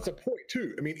 but that's a point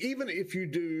too. I mean, even if you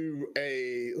do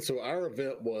our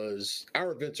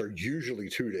events are usually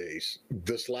 2 days.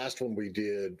 This last one we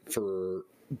did to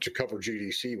cover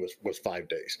GDC was 5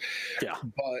 days. Yeah.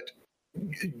 But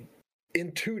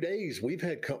in 2 days, we've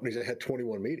had companies that had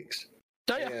 21 meetings.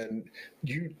 Oh, yeah. And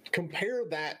you compare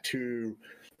that to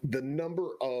the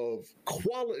number of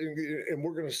quality, and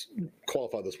we're going to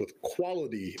qualify this with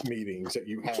quality meetings that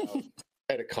you have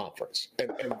at a conference.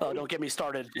 And don't get me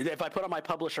started. If I put on my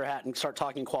publisher hat and start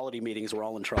talking quality meetings, we're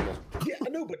all in trouble. Yeah, I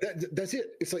know, but that's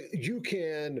it. It's like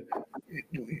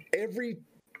every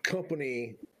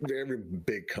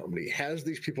big company has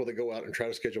these people that go out and try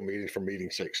to schedule meetings for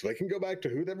meeting's sake. So they can go back to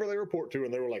whoever they report to,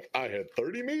 and they were like, I had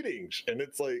 30 meetings. And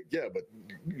it's like, yeah, but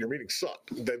your meetings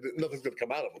sucked. Nothing's going to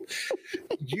come out of them.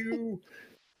 You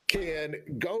can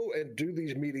go and do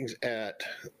these meetings at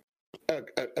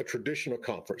a traditional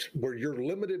conference where you're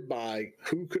limited by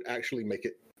who could actually make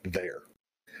it there.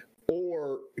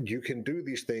 Or you can do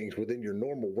these things within your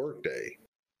normal workday,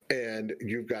 and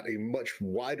you've got a much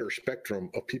wider spectrum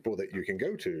of people that you can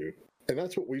go to. And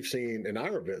that's what we've seen in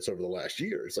our events over the last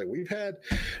year. It's like we've had,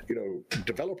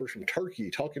 developers from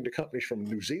Turkey talking to companies from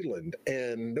New Zealand,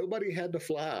 and nobody had to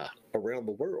fly around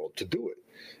the world to do it.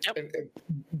 Yep.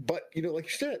 But like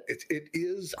you said, it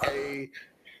is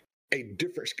a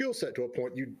different skill set to a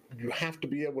point. You have to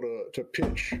be able to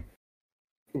pitch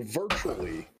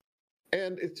virtually.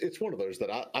 And it's one of those that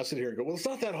I sit here and go, well, it's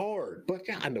not that hard. But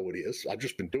yeah, I know it is. I've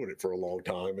just been doing it for a long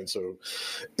time. And so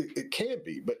it can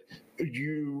be. But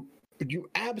you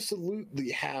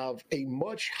absolutely have a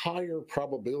much higher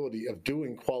probability of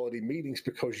doing quality meetings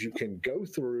because you can go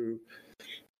through,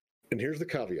 and here's the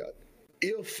caveat,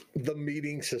 if the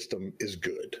meeting system is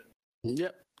good.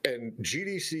 Yep. And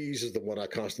GDCs is the one I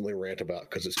constantly rant about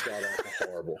because it's got awful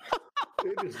horrible.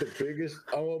 It is the biggest.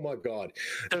 Oh my God!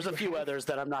 There's a few others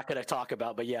that I'm not going to talk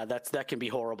about, but yeah, that can be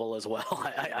horrible as well.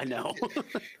 I know.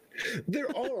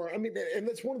 There are. I mean, and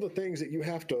that's one of the things that you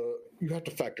have to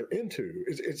factor into.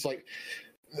 It's like,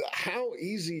 how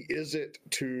easy is it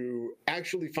to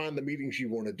actually find the meetings you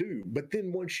want to do? But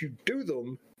then once you do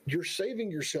them, you're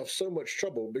saving yourself so much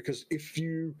trouble, because if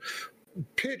you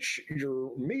pitch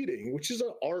your meeting, which is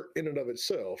an art in and of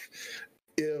itself,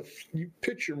 if you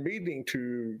pitch your meeting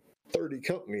to 30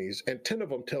 companies and 10 of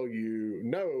them tell you,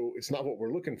 no, it's not what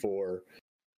we're looking for,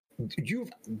 you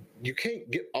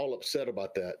can't get all upset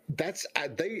about that.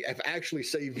 They have actually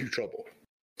saved you trouble.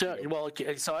 Well,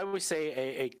 so I always say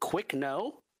a quick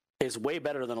no is way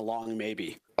better than a long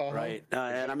maybe, right?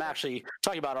 And I'm actually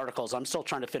talking about articles. I'm still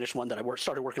trying to finish one that I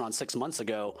started working on 6 months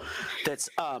ago. That's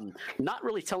not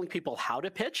really telling people how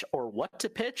to pitch or what to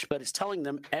pitch, but it's telling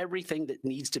them everything that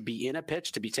needs to be in a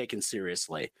pitch to be taken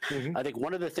seriously. Mm-hmm. I think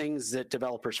one of the things that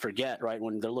developers forget, right,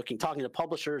 when they're talking to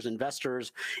publishers,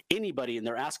 investors, anybody, and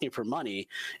they're asking for money,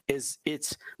 is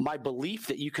it's my belief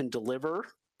that you can deliver,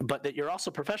 but that you're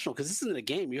also professional, because this isn't a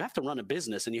game. You have to run a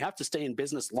business, and you have to stay in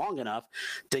business long enough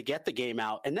to get the game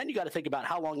out. And then you got to think about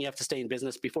how long you have to stay in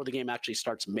business before the game actually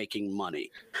starts making money.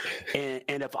 And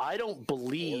if I don't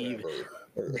believe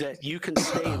that you can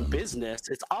stay in business,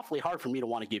 it's awfully hard for me to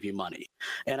want to give you money.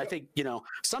 And I think,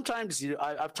 sometimes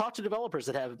I've talked to developers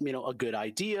that have, a good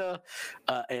idea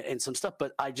and some stuff,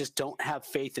 but I just don't have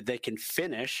faith that they can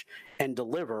finish and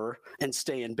deliver and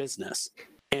stay in business.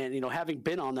 And, having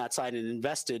been on that side and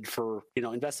invested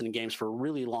in games for a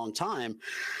really long time,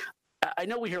 I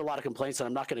know we hear a lot of complaints, and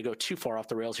I'm not going to go too far off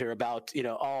the rails here about,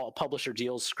 all publisher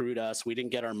deals screwed us. We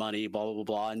didn't get our money, blah, blah, blah,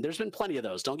 blah. And there's been plenty of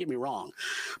those. Don't get me wrong.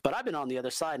 But I've been on the other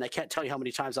side, and I can't tell you how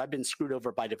many times I've been screwed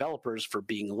over by developers for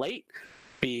being late,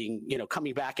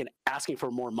 coming back and asking for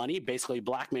more money, basically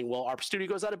blackmailing, well, our studio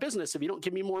goes out of business if you don't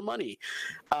give me more money.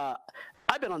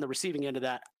 I've been on the receiving end of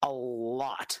that a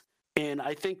lot. And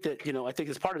I think that, I think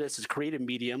as part of this is creative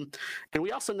medium. And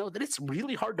we also know that it's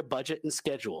really hard to budget and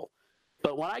schedule.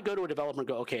 But when I go to a developer and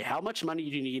go, okay, how much money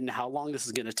do you need and how long this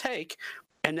is going to take?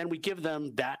 And then we give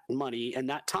them that money and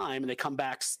that time, and they come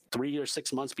back 3 or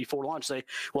 6 months before launch, say,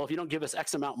 well, if you don't give us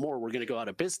X amount more, we're going to go out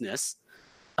of business.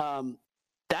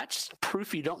 That's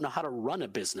proof you don't know how to run a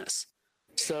business.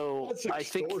 So that's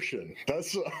extortion.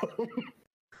 That's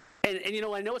And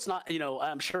I know it's not,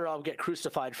 I'm sure I'll get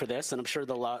crucified for this, and I'm sure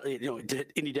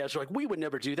indie devs are like, we would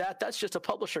never do that. That's just a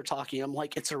publisher talking. I'm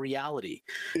like, it's a reality.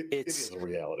 It is a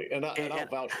reality, and I'll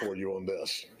vouch for you on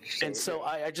this. So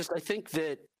I think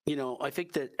that, I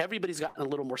think that everybody's gotten a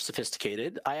little more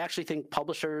sophisticated. I actually think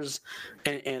publishers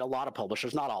and a lot of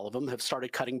publishers, not all of them, have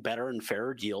started cutting better and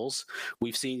fairer deals.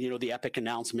 We've seen, the Epic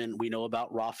announcement. We know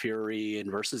about Raw Fury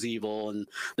and Versus Evil, and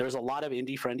there's a lot of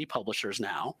indie-friendly publishers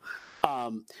now.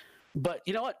 But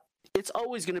you know what? It's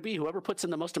always going to be whoever puts in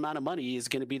the most amount of money is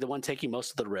going to be the one taking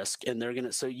most of the risk, and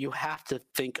so you have to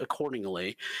think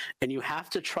accordingly, and you have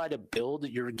to try to build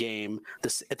your game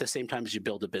at the same time as you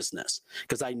build a business,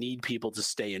 because I need people to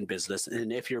stay in business.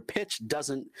 And if your pitch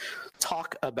doesn't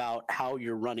talk about how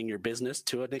you're running your business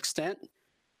to an extent,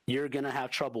 you're going to have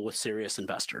trouble with serious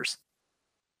investors.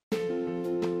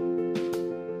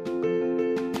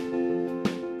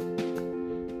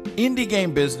 Indie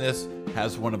Game Business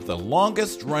has one of the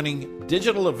longest running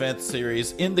digital event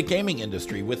series in the gaming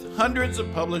industry, with hundreds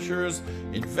of publishers,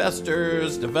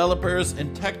 investors, developers,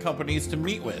 and tech companies to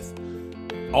meet with.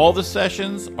 All the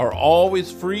sessions are always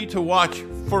free to watch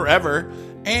forever,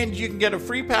 and you can get a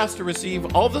free pass to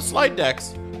receive all the slide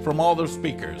decks from all those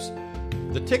speakers.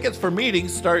 The tickets for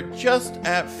meetings start just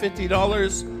at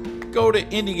 $50. Go to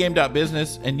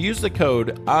indiegame.business and use the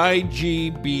code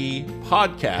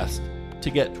IGBpodcast to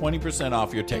get 20%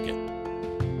 off your ticket.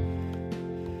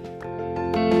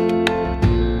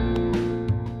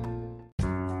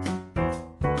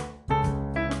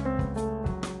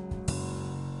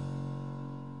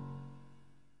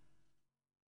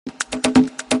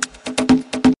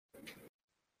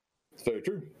 Very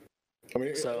true. I mean,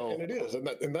 and it is,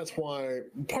 and that's why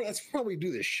we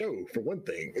do this show. For one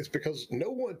thing, it's because no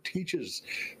one teaches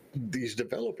these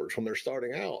developers when they're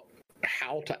starting out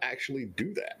how to actually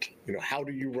do that. How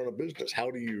do you run a business? How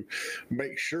do you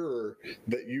make sure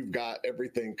that you've got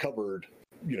everything covered,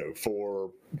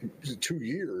 for 2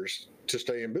 years to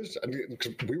stay in business? I mean,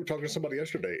 'cause we were talking to somebody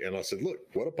yesterday, and I said, look,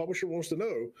 what a publisher wants to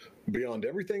know beyond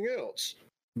everything else,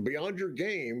 beyond your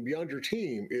game, beyond your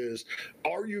team, is,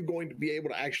 are you going to be able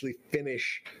to actually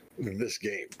finish this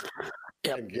game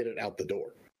and get it out the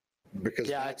door? Because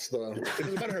it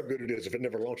doesn't matter how good it is if it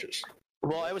never launches.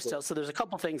 Well, I always tell, so there's a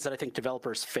couple things that I think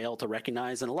developers fail to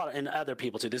recognize, and and other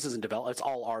people too. This isn't developers, it's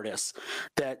all artists,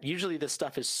 that usually this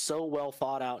stuff is so well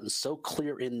thought out and so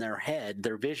clear in their head.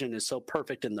 Their vision is so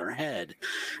perfect in their head.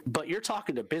 But you're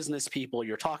talking to business people,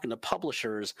 you're talking to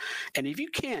publishers, and if you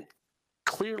can't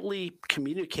clearly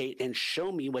communicate and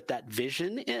show me what that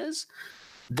vision is,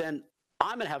 then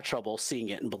I'm going to have trouble seeing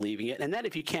it and believing it. And then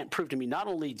if you can't prove to me, not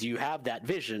only do you have that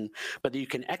vision, but that you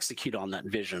can execute on that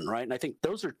vision, right? And I think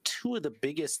those are two of the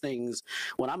biggest things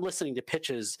when I'm listening to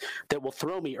pitches that will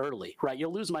throw me early, right?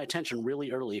 You'll lose my attention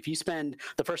really early. If you spend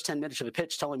the first 10 minutes of a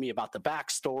pitch telling me about the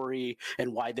backstory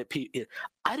and why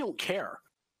I don't care.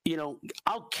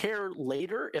 I'll care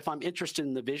later if I'm interested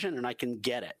in the vision and I can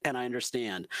get it and I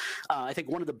understand. I think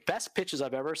one of the best pitches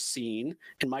I've ever seen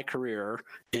in my career,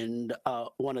 and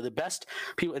one of the best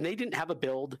people, and they didn't have a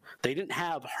build, they didn't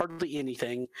have hardly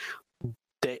anything.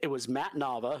 It was Matt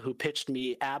Nava who pitched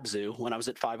me Abzu when I was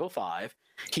at 505.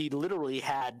 He literally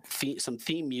had some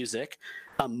theme music,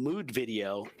 a mood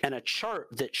video, and a chart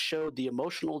that showed the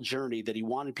emotional journey that he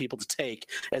wanted people to take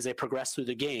as they progress through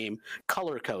the game,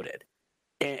 color-coded.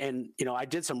 And I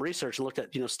did some research and looked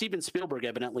at, Steven Spielberg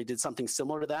evidently did something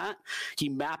similar to that. He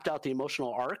mapped out the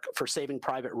emotional arc for Saving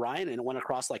Private Ryan, and it went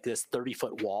across like this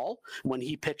 30-foot wall when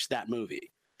he pitched that movie.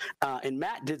 And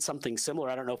Matt did something similar.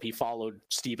 I don't know if he followed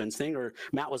Steven's thing, or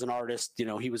Matt was an artist.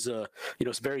 He was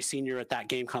very senior at that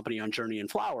game company on Journey and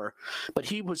Flower, but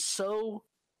he was so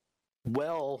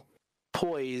well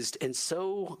poised and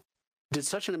did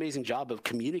such an amazing job of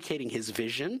communicating his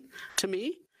vision to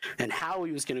me and how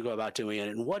he was going to go about doing it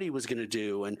and what he was going to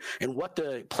do and what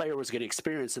the player was going to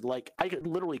experience. And like, I could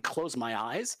literally close my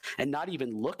eyes and not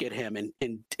even look at him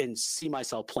and see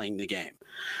myself playing the game.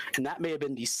 And that may have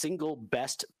been the single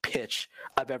best pitch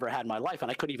I've ever had in my life.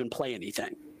 And I couldn't even play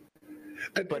anything.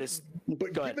 But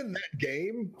given that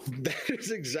game, that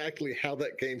is exactly how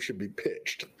that game should be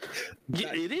pitched.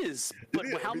 It is. But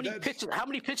how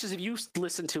many pitches have you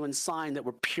listened to and signed that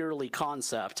were purely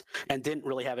concept and didn't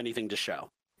really have anything to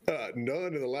show?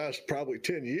 None in the last probably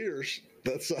 10 years.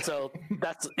 So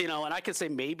that's, and I could say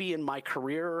maybe in my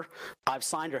career, I've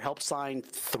signed or helped sign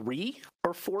 3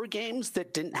 or 4 games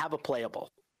that didn't have a playable.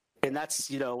 And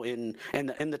that's, in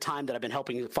the time that I've been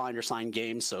helping find or sign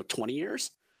games, so 20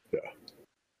 years. Yeah.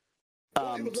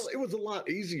 It was a lot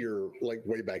easier, like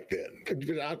way back then.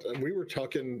 I was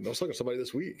talking to somebody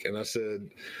this week, and I said,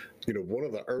 one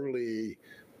of the early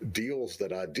deals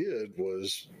that I did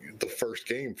was the first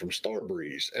game from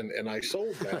Starbreeze, and I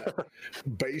sold that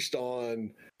based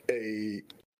on a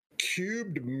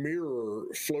cubed mirror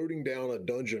floating down a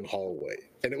dungeon hallway,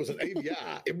 and it was an AVI.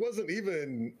 It wasn't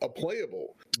even a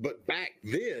playable, but back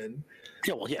then,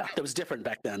 that was different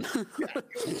back then.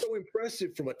 It was so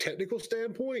impressive from a technical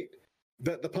standpoint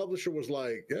that the publisher was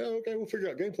like, yeah, okay, we'll figure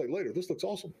out gameplay later. This looks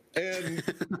awesome. And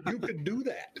you could do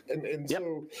that. And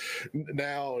so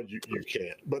now you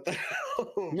can't. But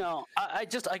no, I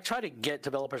try to get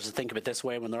developers to think of it this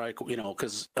way when they're like,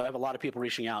 because I have a lot of people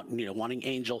reaching out, wanting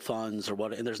angel funds or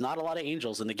what, and there's not a lot of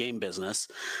angels in the game business,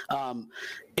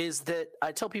 is that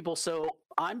I tell people, so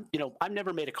I've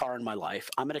never made a car in my life.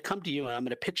 I'm going to come to you and I'm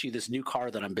going to pitch you this new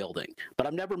car that I'm building, but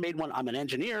I've never made one. I'm an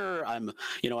engineer. And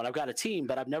I've got a team,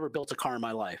 but I've never built a car in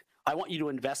my life. I want you to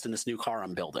invest in this new car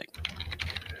I'm building.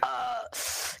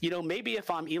 Maybe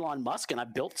if I'm Elon Musk and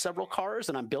I've built several cars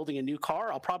and I'm building a new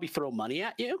car, I'll probably throw money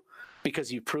at you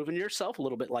because you've proven yourself, a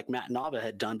little bit like Matt Nava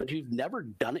had done, but you've never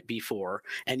done it before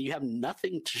and you have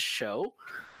nothing to show.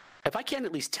 If I can't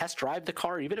at least test drive the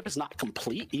car, even if it's not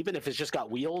complete, even if it's just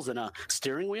got wheels and a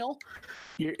steering wheel,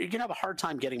 you're going to have a hard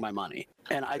time getting my money.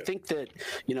 And I think that,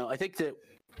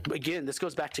 again, this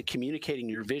goes back to communicating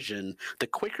your vision. The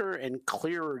quicker and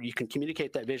clearer you can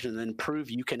communicate that vision and then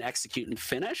prove you can execute and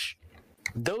finish,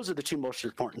 those are the 2 most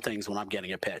important things when I'm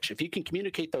getting a pitch. If you can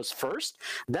communicate those first,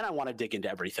 then I want to dig into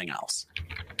everything else.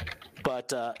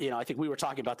 But, I think we were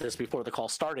talking about this before the call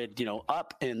started,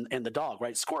 Up and the dog,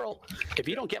 right? Squirrel, if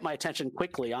you don't get my attention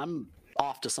quickly, I'm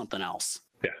off to something else.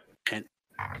 Yeah. And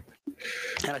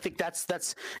I think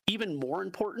that's even more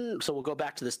important. So we'll go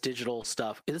back to this digital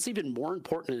stuff. It's even more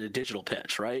important in a digital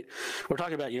pitch, right? We're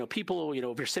talking about, people,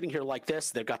 if you're sitting here like this,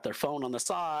 they've got their phone on the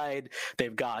side,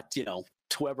 they've got,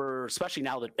 whoever, especially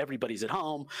now that everybody's at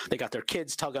home, they got their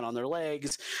kids tugging on their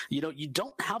legs. You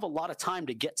don't have a lot of time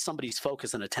to get somebody's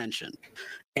focus and attention,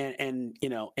 and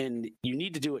you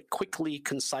need to do it quickly,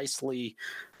 concisely.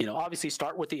 Obviously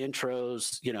start with the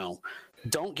intros.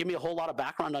 Don't give me a whole lot of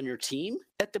background on your team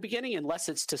at the beginning, unless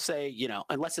it's to say,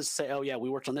 oh yeah, we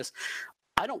worked on this.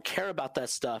 I don't care about that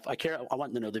stuff. I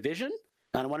want to know the vision,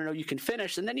 and I want to know you can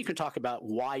finish, and then you can talk about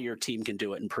why your team can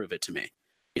do it and prove it to me.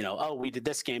 We did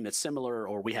this game that's similar,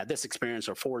 or we had this experience,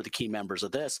 or 4 of the key members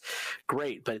of this.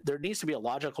 Great. But there needs to be a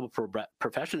logical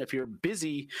profession. If you're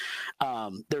busy,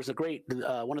 there's a great,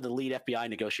 one of the lead FBI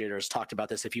negotiators talked about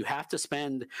this. If you have to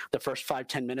spend the first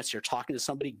 5-10 minutes you're talking to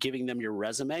somebody, giving them your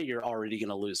resume, you're already going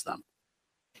to lose them.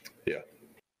 Yeah.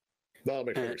 That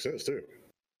makes perfect sense too.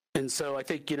 And so I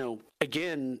think,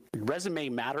 again, resume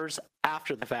matters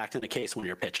after the fact in the case when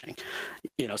you're pitching.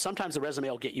 Sometimes the resume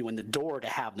will get you in the door to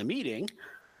have the meeting.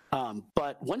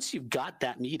 But once you've got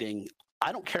that meeting,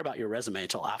 I don't care about your resume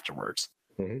until afterwards.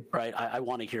 Right? I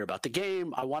want to hear about the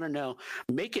game. I want to know,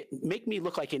 make me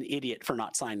look like an idiot for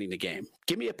not signing the game.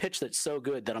 Give me a pitch that's so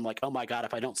good that I'm like, oh my God,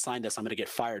 if I don't sign this, I'm going to get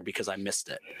fired because I missed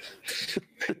it.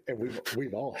 And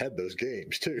we've all had those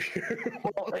games too.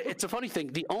 Well, it's a funny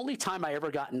thing. The only time I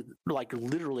ever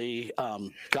literally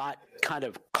got kind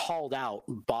of called out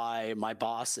by my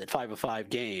boss at 505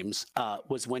 Games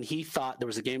was when he thought there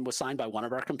was a game was signed by one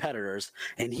of our competitors,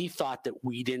 and he thought that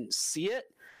we didn't see it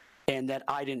and that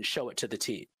I didn't show it to the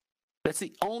team. That's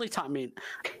the only time. I mean,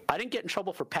 I didn't get in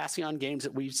trouble for passing on games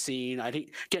that we've seen. I didn't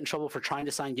get in trouble for trying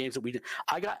to sign games that we did.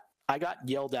 I got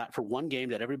yelled at for one game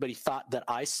that everybody thought that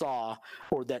I saw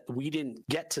or that we didn't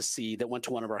get to see that went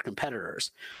to one of our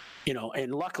competitors.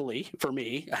 And luckily for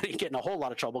me, I didn't get in a whole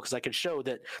lot of trouble because I could show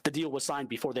that the deal was signed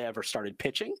before they ever started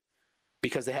pitching,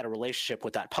 because they had a relationship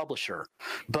with that publisher.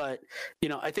 But,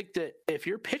 I think that if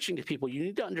you're pitching to people, you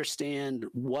need to understand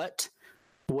what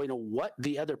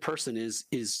the other person is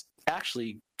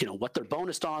actually, what they're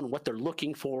bonused on, what they're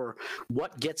looking for,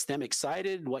 what gets them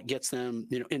excited, what gets them,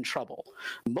 in trouble.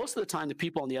 Most of the time, the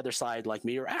people on the other side, like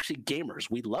me, are actually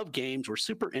gamers. We love games. We're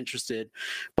super interested,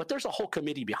 but there's a whole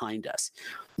committee behind us.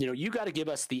 You got to give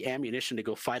us the ammunition to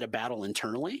go fight a battle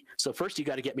internally. So first, you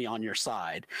got to get me on your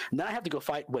side. And then I have to go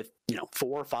fight with,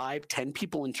 4, 5, 10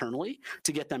 people internally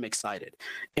to get them excited.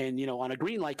 And, on a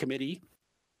green light committee,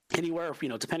 anywhere,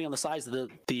 depending on the size of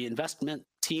the investment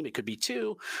team, it could be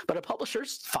 2, but a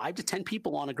publisher's 5 to 10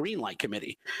 people on a green light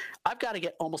committee. I've got to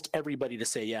get almost everybody to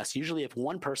say yes. Usually if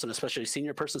one person, especially a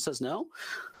senior person, says no,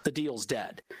 the deal's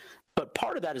dead. But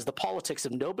part of that is the politics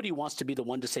of nobody wants to be the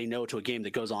one to say no to a game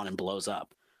that goes on and blows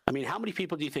up. I mean, how many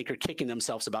people do you think are kicking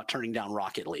themselves about turning down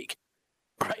Rocket League?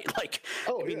 Right? Like,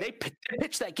 they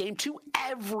pitched that game to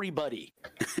everybody,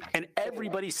 and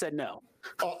everybody said no.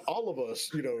 All of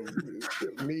us,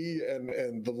 me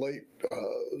and the late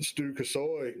Stu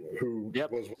Kasoy, who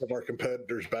was one of our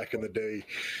competitors back in the day,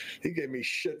 he gave me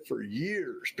shit for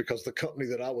years because the company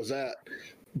that I was at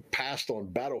passed on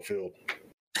Battlefield.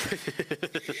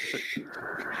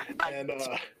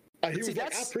 And he was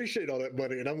like, I appreciate all that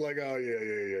money. And I'm like, oh,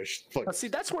 yeah. See,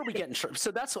 that's where we get in trouble. So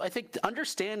that's, I think,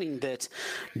 understanding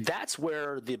that's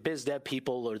where the biz dev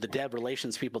people or the dev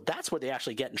relations people, that's where they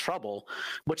actually get in trouble,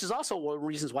 which is also one of the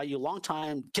reasons why you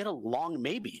get a long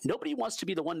maybe. Nobody wants to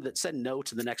be the one that said no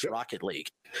to the next Rocket League.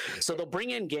 So they'll bring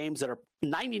in games that are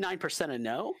 99% a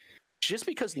no, just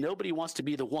because nobody wants to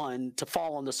be the one to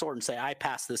fall on the sword and say, I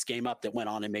passed this game up that went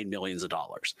on and made millions of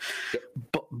dollars. Yep.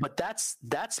 But that's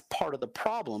part of the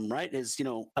problem, right? Is,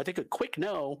 I think a quick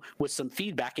no with some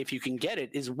feedback, if you can get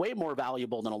it, is way more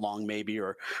valuable than a long maybe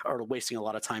or wasting a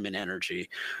lot of time and energy.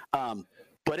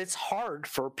 But it's hard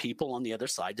for people on the other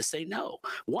side to say no.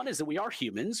 One is that we are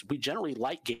humans. We generally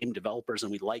like game developers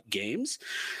and we like games.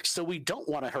 So we don't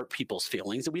want to hurt people's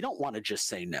feelings and we don't want to just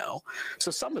say no. So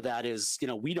some of that is,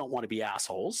 we don't want to be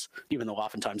assholes, even though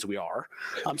oftentimes we are.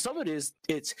 Some of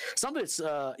it's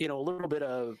a little bit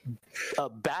of a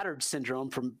battered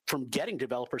syndrome from getting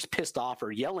developers pissed off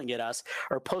or yelling at us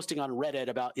or posting on Reddit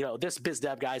about, this biz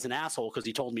dev guy's an asshole because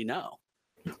he told me no.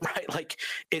 Right, like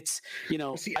it's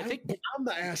See, I think I'm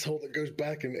the asshole that goes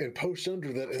back and posts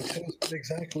under that and tells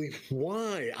exactly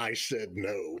why I said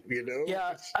no.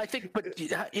 Yeah, I think, but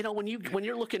when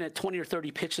you're looking at 20 or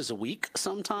 30 pitches a week,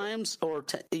 sometimes,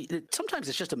 sometimes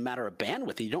it's just a matter of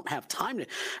bandwidth. You don't have time to.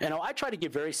 I try to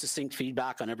give very succinct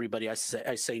feedback on everybody I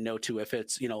say no to if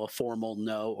it's a formal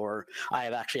no or I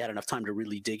have actually had enough time to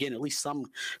really dig in. At least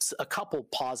a couple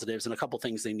positives and a couple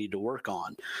things they need to work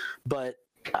on, but.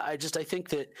 I think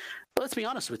that, let's be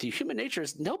honest with you, human nature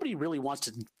is nobody really wants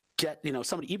to get,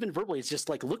 somebody even verbally is just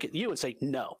like look at you and say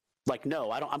no, like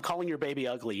no, I'm calling your baby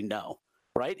ugly, no,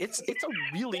 right? It's a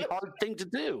really hard thing to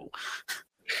do.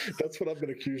 That's what I've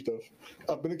been accused of.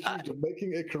 I've been accused of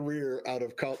making a career out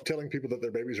of telling people that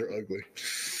their babies are ugly.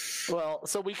 Well,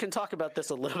 so we can talk about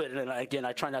this a little bit, and again,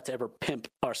 I try not to ever pimp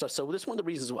our stuff. So this is one of the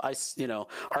reasons why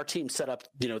our team set up,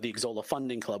 the Xsolla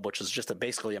Funding Club, which is just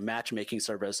basically a matchmaking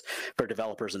service for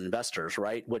developers and investors,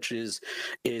 right? Which is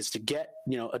to get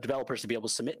developers to be able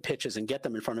to submit pitches and get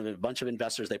them in front of a bunch of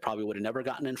investors they probably would have never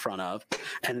gotten in front of,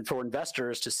 and for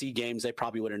investors to see games they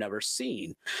probably would have never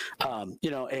seen.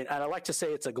 And I like to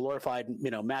say it's a glorified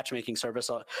matchmaking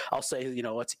service. I'll say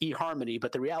it's eHarmony,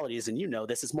 but the reality is, and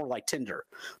this is more like Tinder.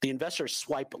 The investors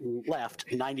swipe left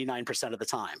 99% of the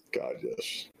time. God,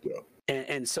 yes. Yeah.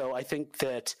 And so I think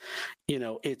that,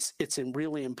 it's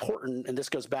really important, and this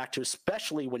goes back to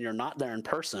especially when you're not there in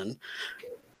person,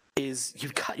 is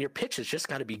your pitch has just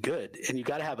got to be good, and you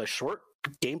got to have a short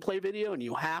gameplay video, and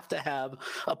you have to have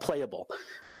a playable.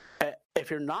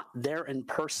 If you're not there in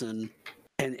person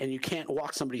and you can't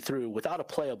walk somebody through without a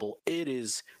playable, it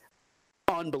is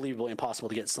unbelievably impossible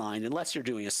to get signed unless you're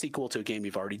doing a sequel to a game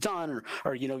you've already done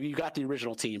or you got the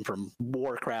original team from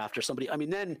Warcraft or somebody. I mean,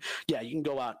 then you can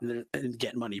go out and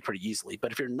get money pretty easily.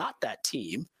 But if you're not that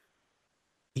team,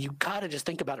 you got to just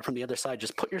think about it from the other side.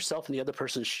 Just put yourself in the other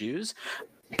person's shoes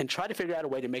and try to figure out a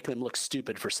way to make them look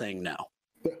stupid for saying no.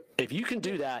 If you can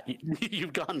do that,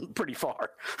 you've gone pretty far.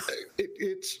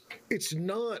 It's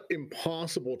not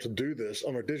impossible to do this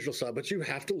on a digital side, but you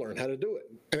have to learn how to do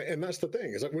it. And that's the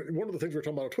thing. Is like one of the things we were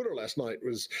talking about on Twitter last night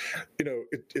was,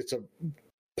 it's a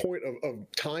point of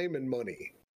time and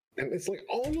money. And it's like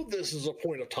all of this is a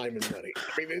point of time and money.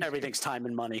 I mean, everything's time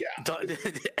and money. Yeah.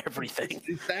 Everything.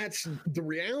 That's the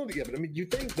reality of it. I mean, you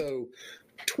think though,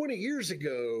 20 years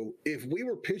ago, if we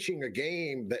were pitching a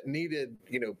game that needed,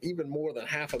 even more than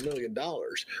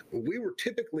 $500,000, we were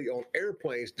typically on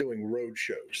airplanes doing road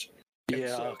shows.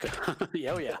 Yeah. So,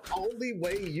 Yeah. Oh, yeah. the only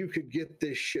way you could get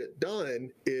this shit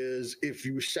done is if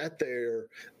you sat there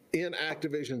in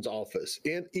Activision's office,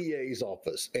 in EA's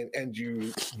office, and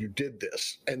you did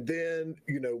this. And then,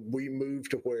 we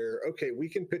moved to where, okay, we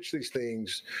can pitch these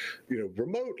things,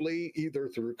 remotely, either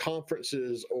through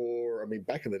conferences or,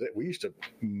 back in the day, we used to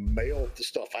mail the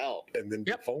stuff out and then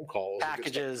do phone calls.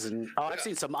 Packages I've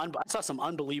seen I saw some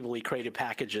unbelievably creative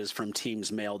packages from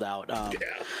teams mailed out. That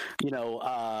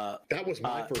was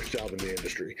my first job in the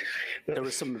industry.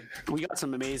 We got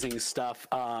some amazing stuff.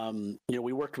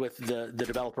 We worked with the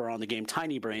developer on the game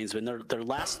Tiny Brains, and their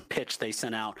last pitch they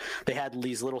sent out, they had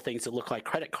these little things that look like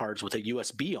credit cards with a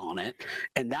USB on it,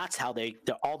 and that's how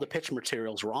all the pitch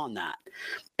materials were on that.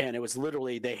 And it was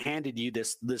literally, they handed you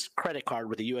this credit card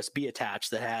with a USB attached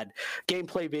that had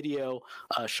gameplay video,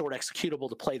 a short executable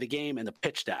to play the game, and the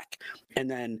pitch deck, and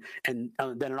then an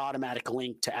automatic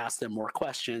link to ask them more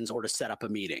questions or to set up a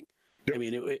meeting.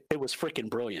 It was freaking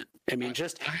brilliant.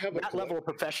 Just that level of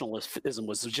professionalism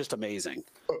was just amazing.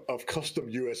 Of custom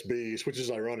USBs, which is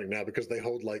ironic now because they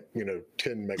hold 10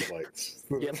 megabytes.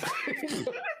 Yep.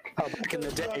 Back in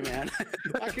the day, man.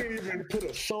 I can't even put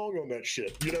a song on that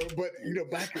shit, but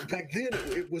back then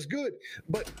it was good.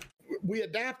 But we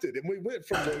adapted and we went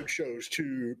from road shows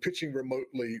to pitching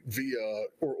remotely via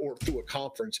or through a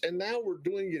conference, and now we're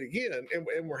doing it again,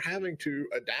 and we're having to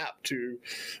adapt to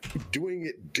doing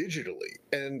it digitally.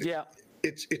 And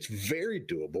it's very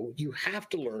doable. You have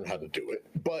to learn how to do it,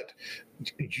 but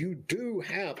you do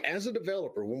have, as a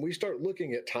developer, when we start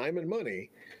looking at time and money,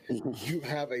 you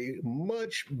have a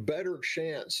much better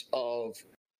chance of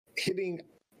hitting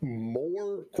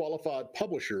more qualified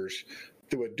publishers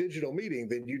through a digital meeting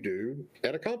than you do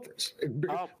at a conference.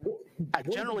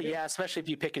 Generally, especially if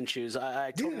you pick and choose.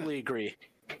 I totally agree.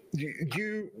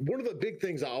 One of the big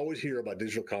things I always hear about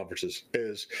digital conferences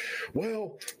is,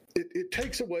 well, it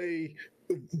takes away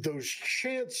those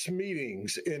chance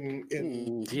meetings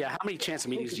how many chance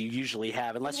meetings do you usually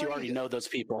have unless you already know those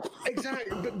people?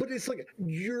 Exactly. But it's like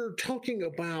you're talking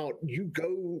about, you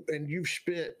go and you've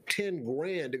spent 10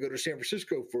 grand to go to San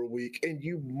Francisco for a week and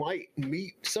you might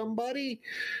meet somebody.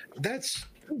 That's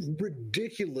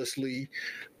ridiculously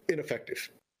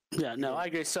ineffective. Yeah, no, I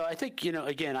agree. So I think,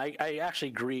 again, I actually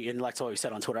agree, and that's what we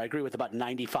said on Twitter. I agree with about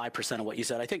 95% of what you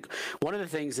said. I think one of the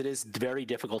things that is very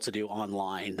difficult to do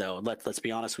online, though, let's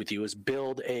be honest with you, is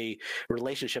build a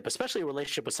relationship, especially a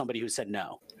relationship with somebody who said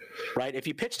no, right? If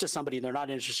you pitch to somebody and they're not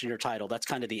interested in your title, that's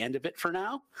kind of the end of it for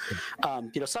now.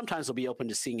 Sometimes they'll be open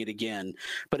to seeing it again.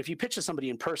 But if you pitch to somebody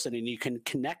in person and you can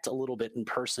connect a little bit in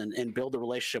person and build a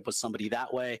relationship with somebody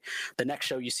that way, the next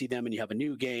show you see them and you have a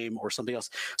new game or something else.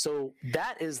 So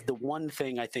that is the one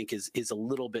thing I think is a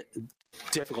little bit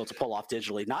difficult to pull off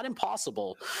digitally. Not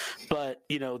impossible, but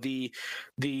the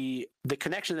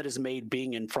connection that is made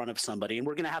being in front of somebody, and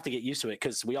we're going to have to get used to it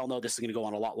because we all know this is going to go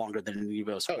on a lot longer than any of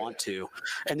us want to.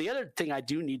 And the other thing I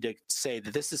do need to say,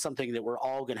 that this is something that we're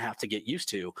all going to have to get used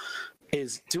to,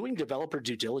 is doing developer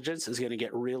due diligence is going to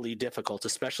get really difficult,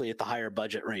 especially at the higher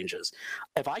budget ranges.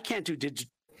 If I can't do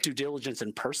due diligence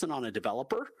in person on a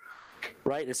developer,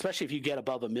 right? Especially if you get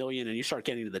above $1 million and you start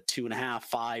getting to the 2.5,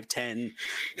 5, 10,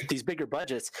 these bigger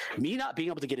budgets, me not being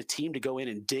able to get a team to go in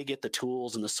and dig at the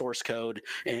tools and the source code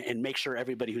and make sure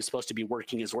everybody who's supposed to be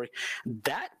working is working,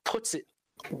 that puts it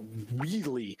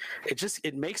really,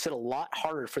 it makes it a lot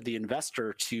harder for the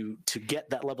investor to get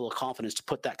that level of confidence to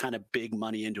put that kind of big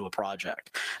money into a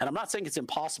project. And I'm not saying it's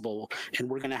impossible, and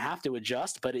we're going to have to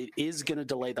adjust, but it is going to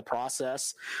delay the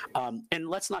process. And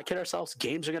let's not kid ourselves,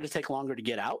 games are going to take longer to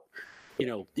get out.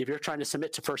 If you're trying to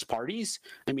submit to first parties,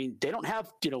 they don't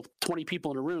have 20 people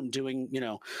in a room doing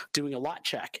a lot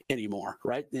check anymore,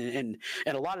 right? And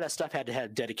a lot of that stuff had to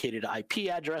have dedicated IP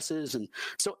addresses, and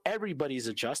so everybody's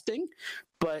adjusting.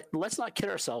 But let's not kid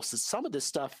ourselves that some of this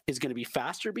stuff is going to be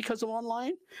faster because of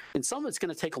online, and some of it's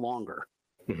going to take longer.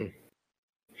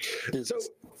 Mm-hmm. So,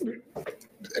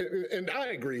 and I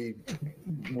agree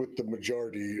with the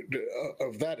majority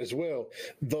of that as well.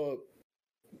 The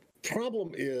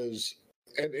problem is,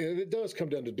 and it does come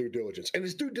down to due diligence, and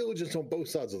it's due diligence on both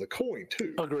sides of the coin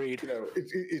too. Agreed.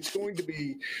 It's going to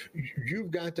be,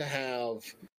 you've got to have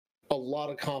a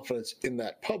lot of confidence in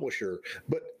that publisher,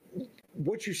 but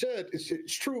what you said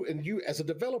it's true, and you as a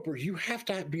developer, you have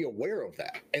to be aware of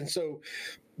that. And so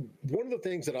one of the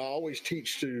things that I always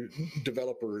teach to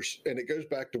developers, and it goes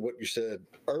back to what you said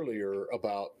earlier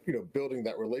about building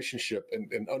that relationship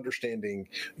and understanding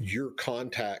your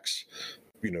contacts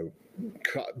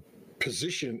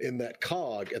position in that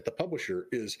cog at the publisher,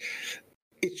 is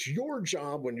it's your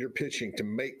job when you're pitching to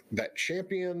make that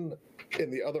champion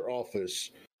in the other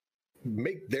office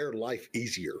make their life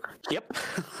easier. Yep.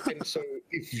 And so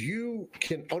if you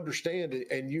can understand it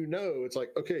and it's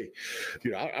like, okay,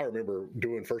 I remember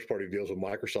doing first party deals with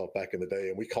Microsoft back in the day,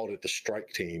 and we called it the strike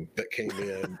team that came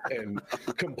in and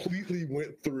completely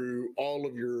went through all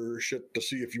of your shit to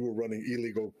see if you were running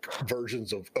illegal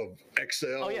versions of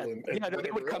Excel. Oh yeah,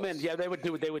 they would come in. Yeah, they would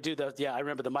do the. Yeah, I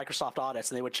remember the Microsoft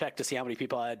audits, and they would check to see how many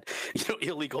people had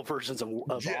illegal versions of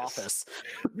Office.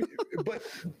 But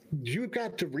you've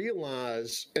got to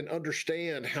realize and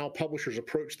understand how publishers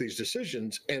approach these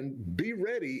decisions, and be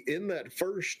ready in that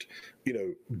first,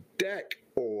 deck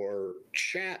or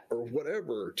chat or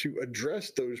whatever to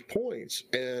address those points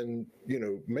and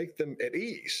make them at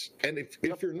ease. And if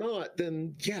you're not,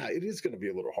 then it is going to be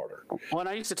a little harder. Well, and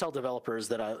I used to tell developers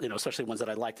that especially ones that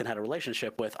I liked and had a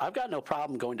relationship with, I've got no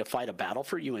problem going to fight a battle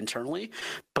for you internally,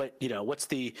 but what's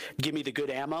the give me the good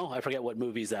ammo? I forget what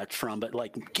movies that's from, but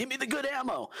like, give me the good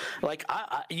ammo. Like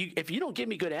if you don't give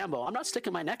me good ammo, I'm not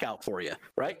sticking my neck out for you,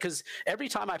 right? Because every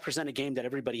time I present a game that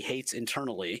everybody hates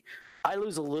internally, I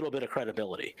lose a little bit of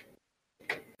credibility,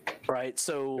 right?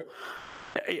 So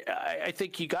I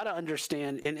think you got to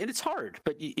understand, and it's hard,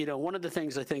 but one of the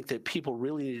things I think that people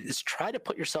really need is try to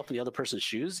put yourself in the other person's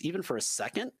shoes, even for a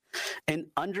second, and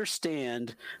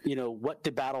understand, what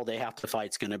the battle they have to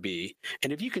fight is going to be.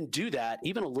 And if you can do that,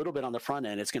 even a little bit on the front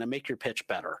end, it's going to make your pitch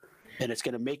better, and it's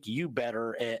going to make you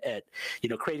better at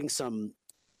creating some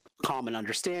common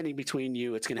understanding between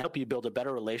you. It's going to help you build a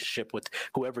better relationship with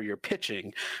whoever you're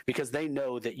pitching, because they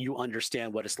know that you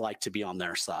understand what it's like to be on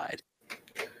their side.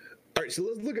 All right, so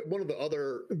let's look at one of the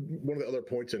other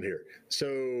points in here.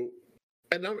 So,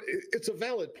 and it's a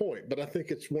valid point, but I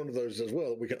think it's one of those as well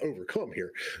that we can overcome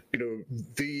here.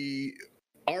 The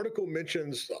article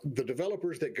mentions the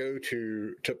developers that go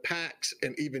to PAX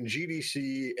and even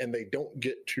GDC, and they don't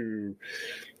get to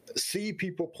see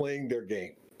people playing their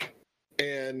game.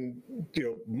 And,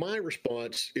 my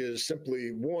response is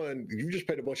simply, one, you just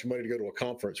paid a bunch of money to go to a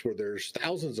conference where there's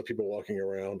thousands of people walking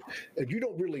around, and you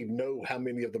don't really know how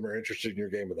many of them are interested in your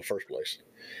game in the first place.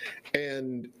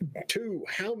 And two,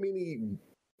 how many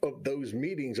of those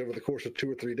meetings over the course of 2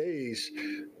 or 3 days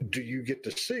do you get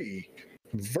to see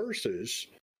versus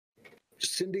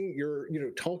sending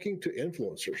talking to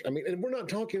influencers. I mean, and we're not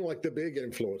talking like the big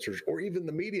influencers or even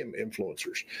the medium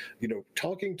influencers,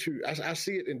 talking to, I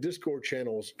see it in Discord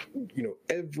channels,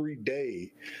 every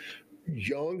day,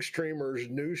 young streamers,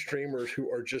 new streamers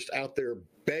who are just out there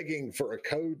begging for a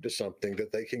code to something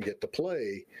that they can get to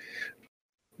play.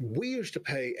 We used to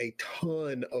pay a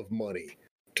ton of money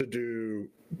to do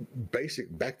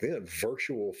basic, back then,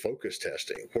 virtual focus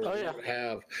testing, where we would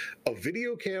have a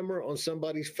video camera on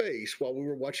somebody's face while we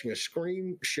were watching a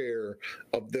screen share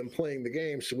of them playing the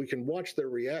game, so we can watch their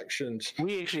reactions.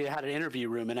 We actually had an interview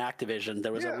room in Activision.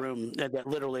 There was a room that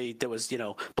literally, there was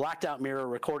blacked out mirror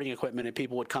recording equipment, and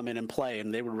people would come in and play,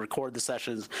 and they would record the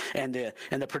sessions, and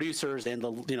the producers and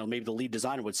the maybe the lead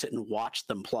designer would sit and watch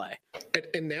them play.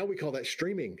 And now we call that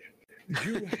streaming.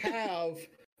 You have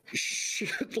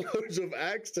shitloads of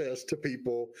access to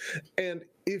people, and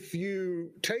if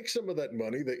you take some of that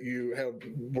money that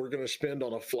we're going to spend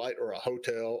on a flight or a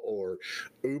hotel or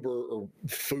Uber or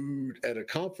food at a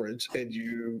conference, and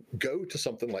you go to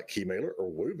something like Keymailer or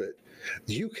Woovit,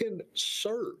 you can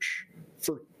search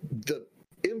for the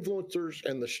influencers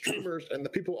and the streamers and the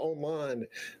people online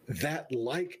that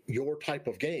like your type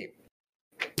of game.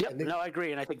 Yep, no, I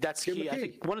agree, and I think that's key. I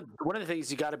think one of the things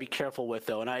you got to be careful with,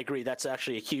 though, and I agree, that's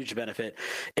actually a huge benefit,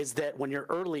 is that when you're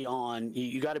early on,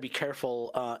 you got to be careful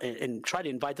and try to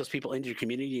invite those people into your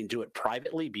community and do it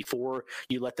privately before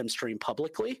you let them stream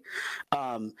publicly.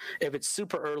 If it's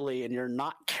super early and you're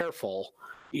not careful,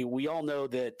 we all know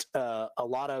that a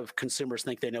lot of consumers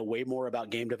think they know way more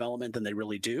about game development than they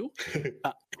really do,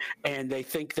 and they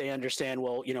think they understand.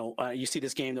 Well, you see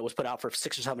this game that was put out for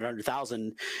 $600,000 or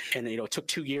 $700,000, and it took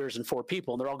 2 years and 4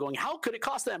 people, and they're all going, "How could it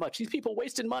cost that much? These people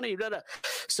wasted money." Blah, blah.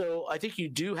 So I think you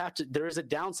do have to. There is a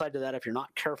downside to that if you're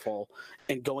not careful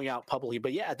and going out publicly.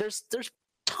 But yeah, there's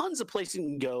tons of places you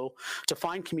can go to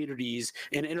find communities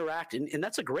and interact, and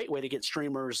that's a great way to get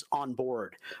streamers on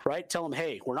board, right? Tell them,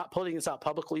 hey, we're not putting this out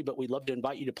publicly, but we'd love to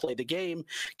invite you to play the game,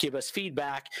 give us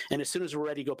feedback, and as soon as we're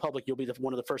ready to go public, you'll be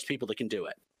one of the first people that can do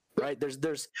it, right?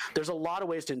 There's a lot of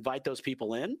ways to invite those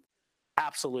people in.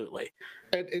 Absolutely.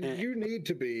 And you need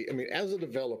to be, as a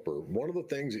developer, one of the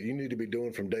things that you need to be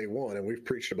doing from day one, and we've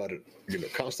preached about it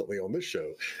constantly on this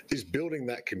show, is building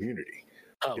that community.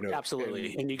 Oh,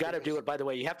 absolutely. And you got to do it, by the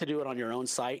way, you have to do it on your own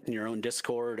site and your own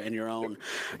Discord and your own,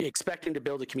 expecting to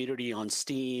build a community on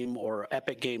Steam or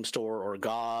Epic Game Store or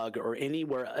GOG or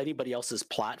anybody else's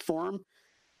platform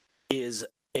is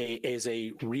is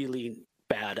a really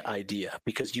bad idea,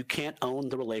 because you can't own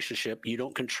the relationship. You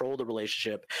don't control the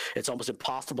relationship. It's almost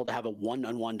impossible to have a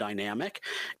one-on-one dynamic.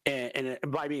 And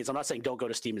by means, I'm not saying don't go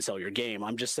to Steam and sell your game.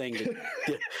 I'm just saying that,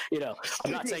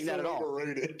 I'm not saying that at all.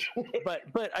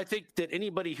 But I think that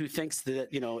anybody who thinks that,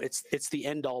 it's the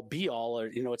end all be all, or,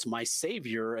 it's my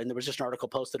savior. And there was just an article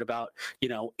posted about,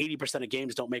 80% of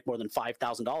games don't make more than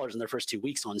 $5,000 in their first 2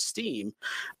 weeks on Steam,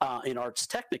 in Ars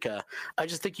Technica. I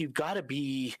just think you've got to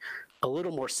be a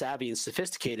little more savvy and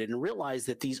sophisticated and realize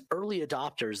that these early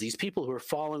adopters, these people who are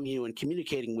following you and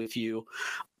communicating with you,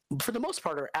 for the most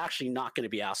part, are actually not going to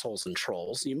be assholes and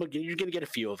trolls. You're going to get a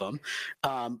few of them,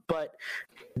 but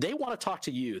they want to talk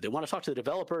to you. They want to talk to the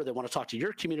developer. They want to talk to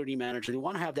your community manager. They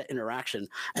want to have that interaction.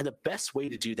 And the best way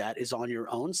to do that is on your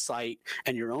own site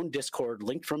and your own Discord,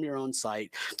 linked from your own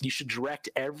site. You should direct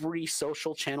every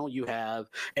social channel you have,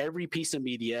 every piece of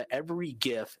media, every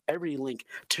GIF, every link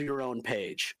to your own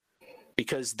page.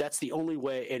 Because that's the only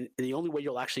way, and the only way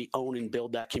you'll actually own and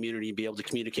build that community and be able to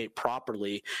communicate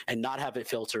properly and not have it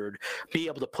filtered, be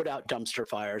able to put out dumpster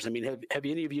fires. I mean, have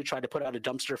any of you tried to put out a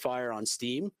dumpster fire on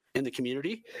Steam in the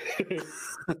community?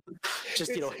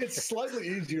 It's slightly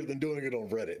easier than doing it on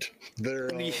Reddit.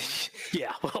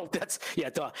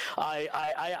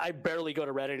 I barely go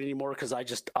to Reddit anymore, because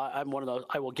I'm one of those.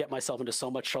 I will get myself into so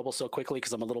much trouble so quickly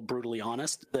because I'm a little brutally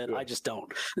honest that I just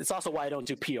don't. It's also why I don't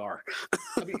do PR.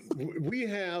 I mean, we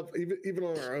have even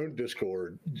on our own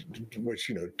Discord, which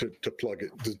to plug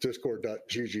it, the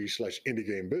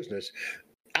discord.gg/indiegamebusiness.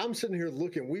 I'm sitting here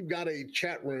looking. We've got a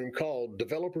chat room called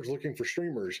Developers Looking for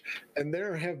Streamers, and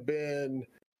there have been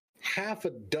half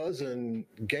a dozen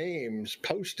games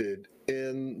posted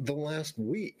in the last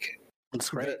week. That's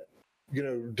great.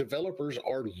 Developers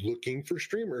are looking for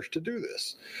streamers to do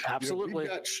this. Absolutely. We've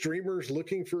got streamers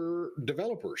looking for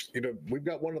developers. We've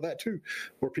got one of that too,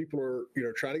 where people are,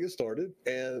 trying to get started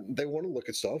and they want to look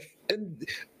at stuff. And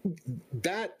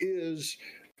that is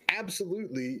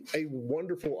absolutely a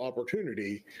wonderful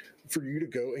opportunity for you to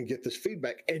go and get this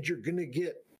feedback. And you're going to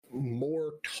get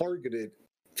more targeted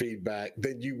feedback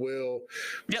than you will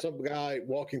some guy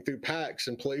walking through PAX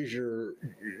and plays your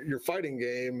fighting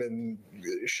game and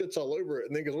shits all over it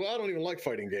and then goes, well, I don't even like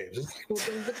fighting games. It's like, well,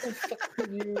 then what the fuck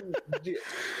can you do?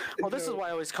 Well, this is why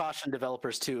I always caution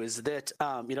developers too, is that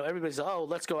everybody's,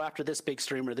 let's go after this big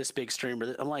streamer.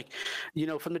 I'm like,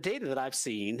 from the data that I've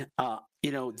seen,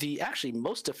 the actually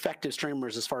most effective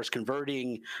streamers as far as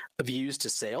converting views to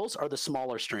sales are the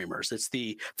smaller streamers. It's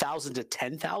the 1,000 to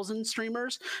 10,000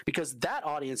 streamers, because that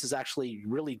audience is actually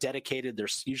really dedicated. They're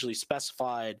usually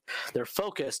specified, they're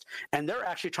focused, and they're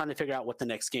actually trying to figure out what the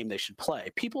next game they should play.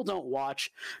 People don't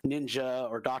watch Ninja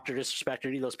or Dr. Disrespect or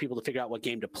any of those people to figure out what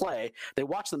game to play. They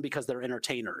watch them because they're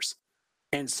entertainers.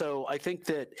 And so I think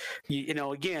that,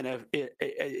 again,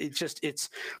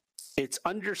 it's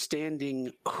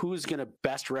understanding who's going to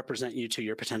best represent you to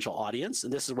your potential audience.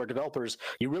 And this is where developers,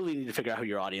 you really need to figure out who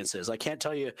your audience is. I can't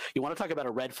tell you, you want to talk about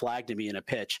a red flag to me in a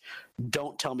pitch,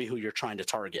 don't tell me who you're trying to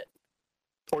target.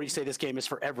 Or you say this game is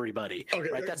for everybody. Okay,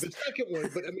 right? That's the second one.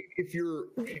 But I mean,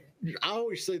 I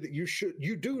always say that you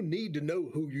do need to know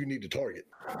who you need to target.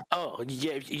 Oh,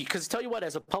 yeah, because tell you what,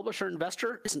 as a publisher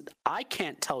investor, I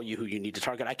can't tell you who you need to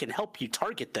target. I can help you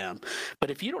target them.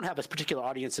 But if you don't have a particular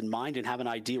audience in mind and have an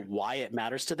idea why it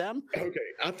matters to them. Okay,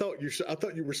 I thought you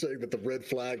were saying that the red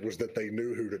flag was that they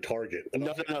knew who to target.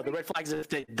 No. The red flags is if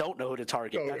they don't know who to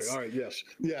target. Okay, all right, yes.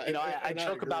 Yeah. I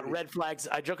joke about red flags.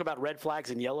 I joke about red flags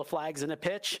and yellow flags in a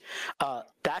pitch.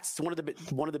 That's one of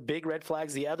the big red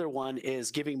flags. The other one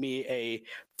is giving me a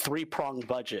 3-pronged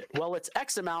budget. Well, it's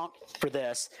X amount for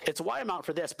this, it's Y amount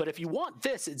for this, but if you want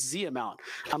this, it's Z amount.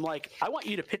 I'm like, I want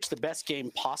you to pitch the best game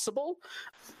possible.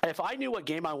 If I knew what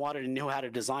game I wanted and knew how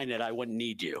to design it, I wouldn't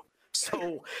need you.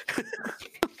 So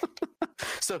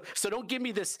So don't give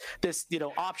me this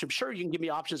option. Sure, you can give me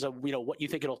options of what you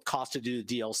think it'll cost to do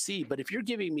the DLC, but if you're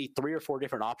giving me 3 or 4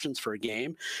 different options for a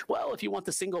game, well, if you want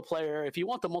the single player, if you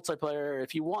want the multiplayer,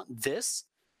 if you want this,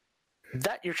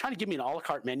 that you're trying to give me an a la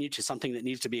carte menu to something that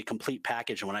needs to be a complete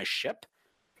package when I ship,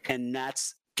 and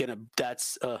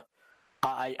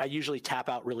I usually tap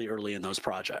out really early in those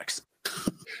projects.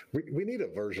 We need a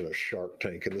version of Shark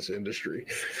Tank in this industry.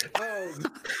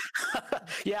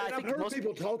 Yeah, I've heard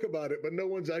people talk about it, but no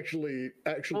one's actually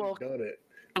done it.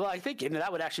 Well, I think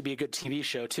that would actually be a good TV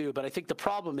show too. But I think the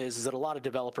problem is that a lot of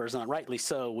developers, and rightly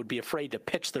so, would be afraid to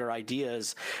pitch their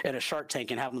ideas in a Shark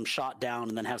Tank and have them shot down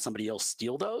and then have somebody else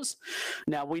steal those.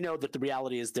 Now, we know that the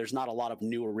reality is there's not a lot of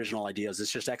new original ideas.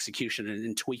 It's just execution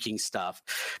and tweaking stuff.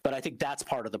 But I think that's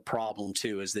part of the problem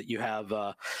too, is that you have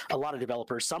a lot of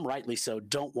developers, some rightly so,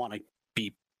 don't want to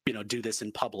be do this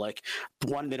in public.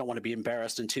 One, they don't want to be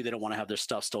embarrassed, and two, they don't want to have their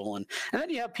stuff stolen. And then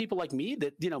you have people like me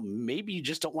that maybe you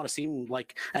just don't want to seem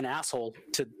like an asshole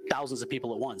to thousands of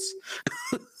people at once.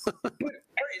 But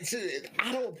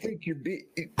I don't think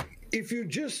if you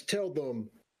just tell them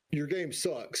your game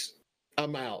sucks,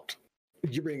 I'm out,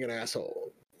 you're being an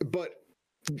asshole. But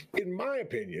in my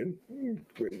opinion,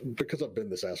 because I've been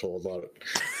this asshole about it,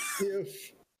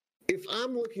 if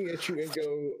I'm looking at you and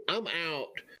go, I'm out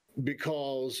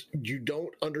because you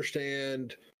don't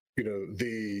understand,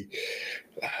 the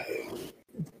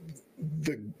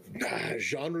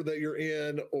genre that you're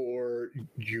in, or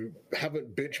you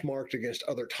haven't benchmarked against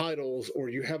other titles, or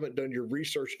you haven't done your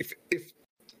research. If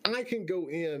I can go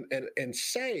in and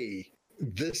say,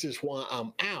 this is why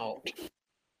I'm out,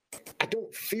 I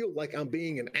don't feel like I'm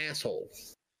being an asshole.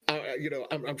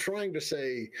 I'm trying to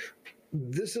say,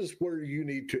 this is where you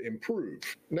need to improve.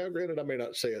 Now, granted, I may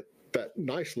not say it that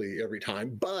nicely every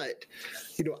time, but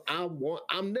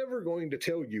I'm never going to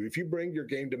tell you, if you bring your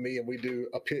game to me and we do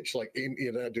a pitch like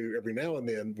I do every now and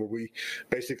then, where we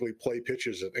basically play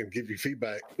pitches and give you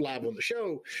feedback live on the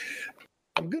show,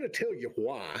 I'm going to tell you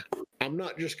why. I'm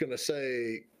not just going to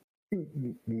say,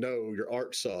 no, your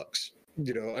art sucks.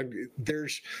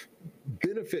 There's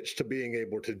benefits to being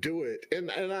able to do it, and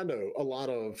I know a lot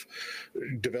of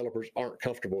developers aren't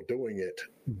comfortable doing it,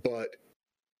 but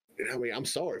I'm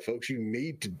sorry, folks. You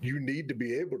need to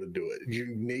be able to do it.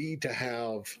 You need to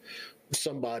have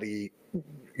somebody,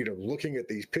 looking at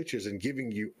these pitches and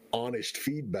giving you honest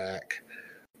feedback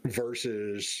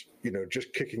versus,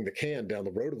 just kicking the can down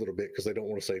the road a little bit because they don't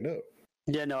want to say no.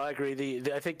 Yeah, no, I agree.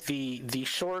 I think the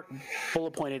short,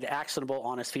 bullet-pointed, actionable,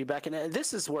 honest feedback, and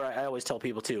this is where I always tell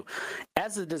people too,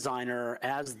 as a designer,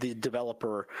 as the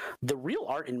developer, the real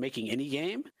art in making any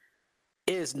game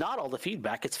is not all the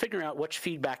feedback. It's figuring out which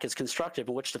feedback is constructive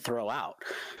and which to throw out.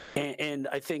 And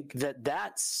I think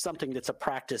that's something that's a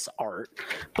practice art.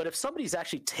 But if somebody's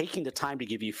actually taking the time to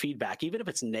give you feedback, even if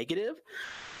it's negative,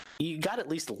 you got to at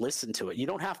least listen to it. You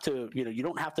don't have to, you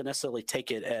don't have to necessarily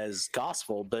take it as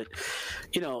gospel, but,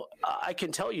 I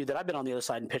can tell you that I've been on the other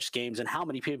side and pitched games, and how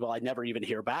many people I never even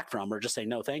hear back from or just say,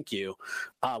 no, thank you,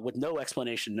 with no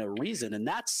explanation, no reason. And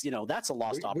that's a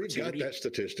lost opportunity. We got that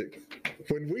statistic.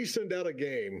 When we send out a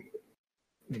game,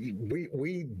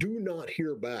 we do not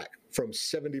hear back from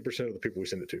 70% of the people we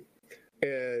send it to.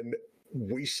 And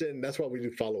that's why we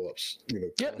do follow-ups,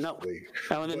 constantly.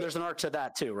 And then there's an art to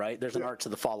that too, right? There's an art to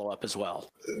the follow-up as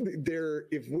well.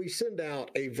 If we send out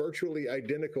a virtually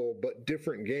identical but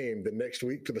different game the next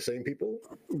week to the same people,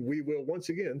 we will once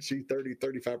again see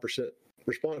 30-35%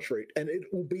 response rate, and it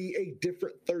will be a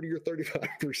different 30 or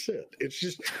 35%. It's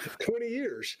just 20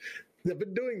 years they've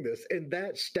been doing this, and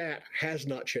that stat has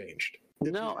not changed.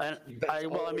 No, and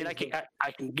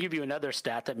I can give you another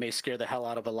stat that may scare the hell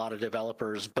out of a lot of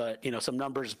developers, but some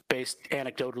numbers based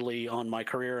anecdotally on my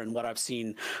career and what I've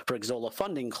seen for Xsolla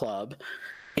Funding Club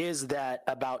is that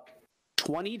about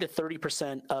 20 to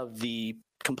 30% of the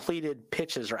completed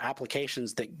pitches or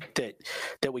applications that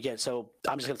we get. So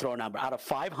I'm just going to throw a number out of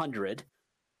 500,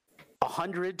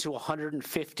 100 to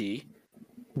 150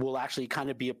 will actually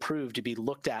kind of be approved to be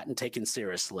looked at and taken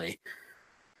seriously.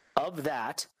 Of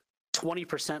that,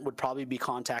 20% would probably be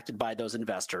contacted by those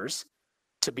investors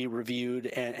to be reviewed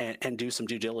and do some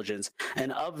due diligence.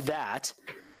 And of that,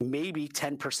 maybe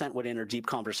 10% would enter deep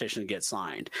conversation and get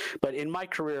signed. But in my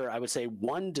career, I would say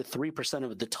 1 to 3%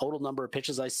 of the total number of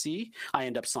pitches I see, I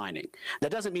end up signing.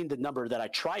 That doesn't mean the number that I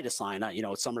try to sign.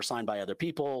 Some are signed by other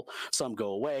people, some go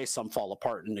away, some fall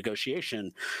apart in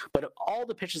negotiation. But all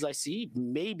the pitches I see,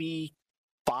 maybe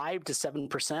 5 to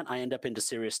 7% I end up into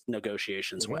serious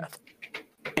negotiations with.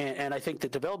 And I think the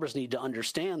developers need to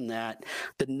understand that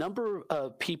the number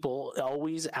of people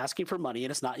always asking for money,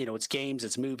 and it's not, it's games,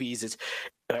 it's movies, it's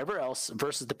whatever else,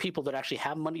 versus the people that actually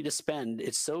have money to spend,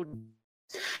 it's so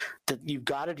that you've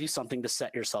got to do something to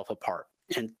set yourself apart.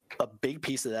 And a big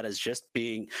piece of that is just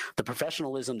being the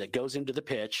professionalism that goes into the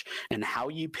pitch and how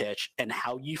you pitch and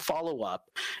how you follow up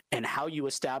and how you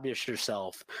establish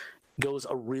yourself goes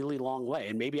a really long way.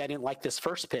 And maybe I didn't like this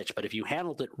first pitch, but if you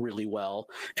handled it really well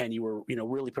and you were,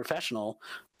 really professional,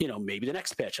 maybe the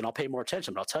next pitch and I'll pay more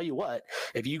attention. But I'll tell you what,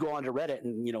 if you go onto Reddit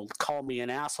and, call me an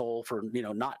asshole for,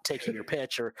 not taking your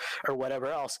pitch or whatever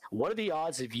else, what are the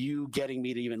odds of you getting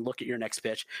me to even look at your next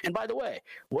pitch? And by the way,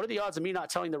 what are the odds of me not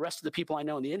telling the rest of the people I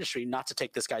know in the industry not to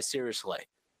take this guy seriously?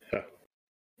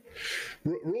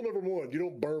 Rule number 1, you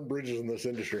don't burn bridges in this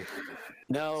industry.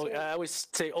 No, I always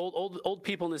say old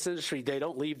people in this industry, they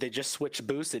don't leave, they just switch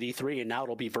booths at E3 and now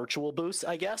it'll be virtual booths,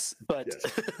 I guess. But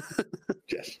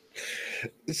yes.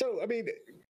 So,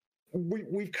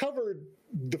 we've covered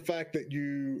the fact that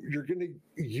you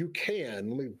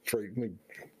can let me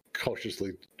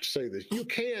cautiously say this, you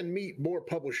can meet more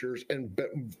publishers and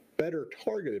better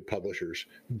targeted publishers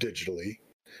digitally.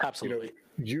 Absolutely.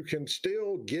 You can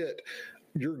still get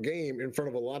your game in front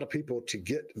of a lot of people to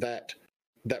get that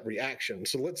reaction.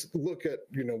 So let's look at,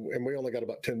 and we only got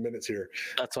about 10 minutes here.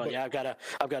 That's fine. Yeah, I've got a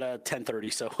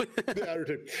 10:30. So yeah, I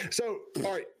do. So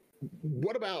all right,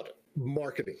 what about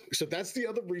marketing? So that's the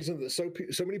other reason that so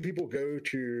many people go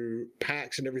to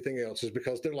PAX and everything else, is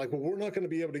because they're like, well, we're not going to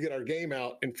be able to get our game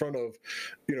out in front of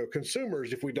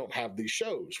consumers if we don't have these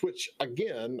shows. Which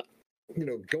again,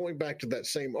 going back to that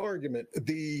same argument,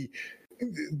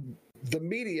 the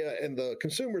media and the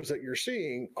consumers that you're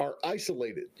seeing are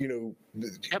isolated.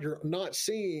 Yep. You're not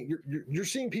seeing you're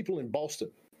seeing people in Boston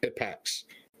at PAX.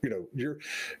 Your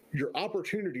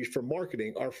opportunities for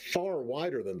marketing are far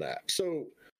wider than that. So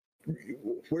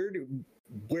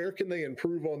where can they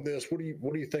improve on this? What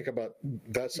do you think about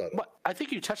that side of it? Well, I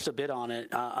think you touched a bit on it.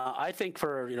 I think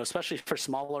for especially for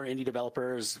smaller indie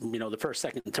developers, the first,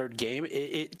 second, and third game,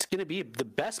 it's going to be the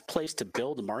best place to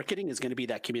build marketing is going to be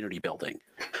that community building.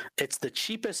 It's the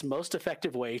cheapest, most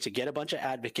effective way to get a bunch of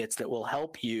advocates that will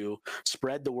help you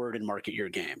spread the word and market your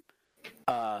game.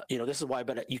 This is why,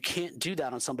 but you can't do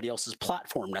that on somebody else's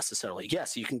platform necessarily.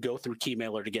 Yes, you can go through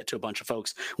Keymailer to get to a bunch of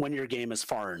folks when your game is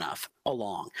far enough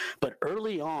along. But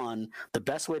early on, the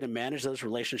best way to manage those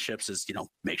relationships is,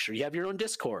 make sure you have your own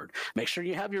Discord, make sure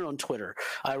you have your own Twitter.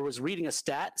 I was reading a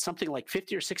stat, something like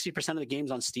 50 or 60% of the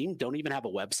games on Steam don't even have a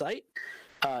website.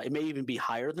 It may even be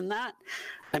higher than that.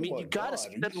 I mean, you got to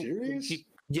spend.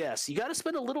 Yes, you got to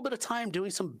spend a little bit of time doing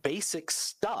some basic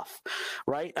stuff,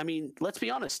 right? I mean, let's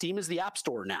be honest, Steam is the app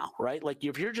store now, right? Like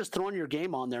if you're just throwing your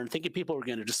game on there and thinking people are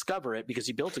going to discover it because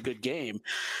you built a good game,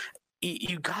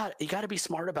 you got to be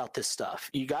smart about this stuff.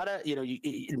 You got to,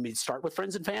 you start with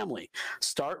friends and family,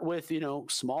 start with,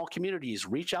 small communities,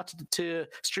 reach out to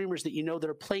streamers that that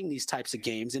are playing these types of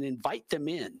games and invite them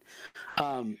in.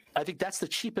 I think that's the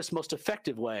cheapest, most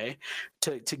effective way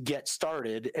to get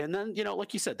started. And then,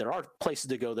 like you said, there are places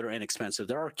to go that are inexpensive.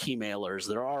 There are Keymailers,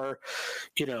 there are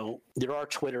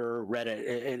Twitter,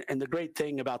 Reddit. And the great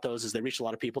thing about those is they reach a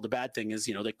lot of people. The bad thing is,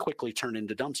 they quickly turn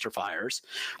into dumpster fires.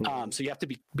 So you have to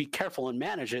be careful and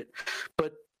manage it,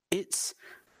 but it's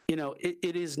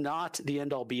it is not the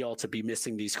end all be all to be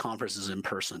missing these conferences in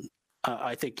person.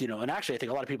 I think and actually I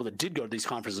think a lot of people that did go to these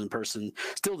conferences in person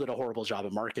still did a horrible job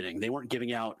of marketing. They weren't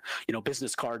giving out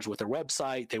business cards with their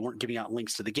website. They weren't giving out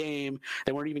links to the game.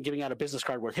 They weren't even giving out a business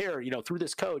card with, here, through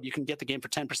this code you can get the game for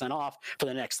 10% off for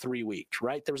the next 3 weeks,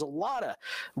 right? There was a lot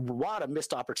of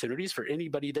missed opportunities for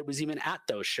anybody that was even at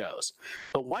those shows.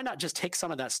 But why not just take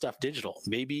some of that stuff digital?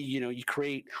 Maybe you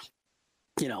create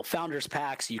founders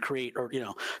packs, you create, or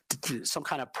some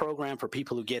kind of program for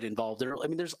people who get involved there. I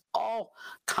mean, there's all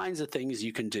kinds of things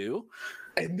you can do,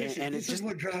 and this is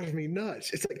what drives me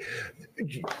nuts. It's like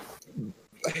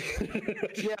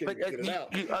yeah, but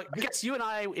I guess you and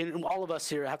I, and all of us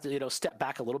here, have to step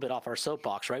back a little bit off our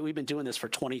soapbox, right? We've been doing this for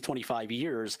 25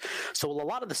 years, so a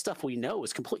lot of the stuff we know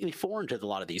is completely foreign to a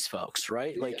lot of these folks,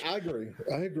 right? Like, I agree.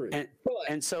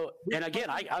 And again,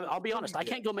 I'll be honest, I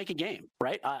can't go make a game,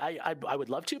 right? I would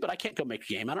love to, but I can't go make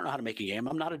a game. I don't know how to make a game.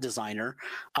 I'm not a designer.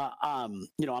 I'm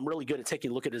really good at taking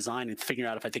a look at design and figuring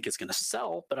out if I think it's going to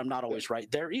sell, but I'm not always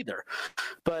right there either.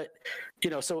 But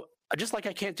so just like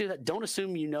I can't do that, don't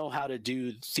assume you know how to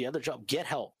do the other job. Get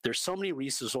help. There's so many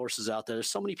resources out there. There's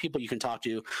so many people you can talk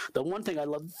to. The one thing I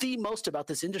love the most about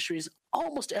this industry is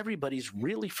almost everybody's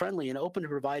really friendly and open to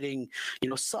providing,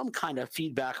 some kind of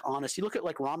feedback, honest. You look at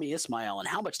like Rami Ismail and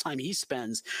how much time he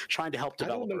spends trying to help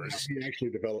developers. I don't know how he actually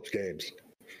develops games.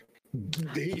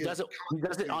 He does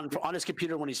it on his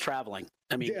computer when he's traveling.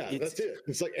 I mean, yeah, that's it.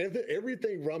 It's like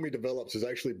everything Rami develops is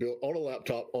actually built on a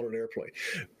laptop on an airplane.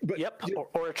 But yep,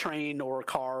 or a train or a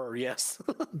car. Or yes.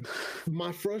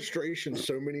 My frustration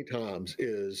so many times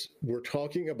is we're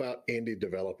talking about indie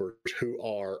developers who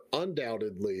are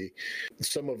undoubtedly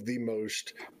some of the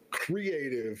most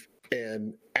creative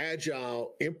and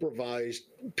agile, improvised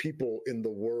people in the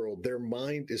world. Their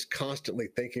mind is constantly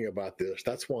thinking about this.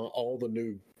 That's why all the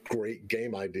new great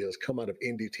game ideas come out of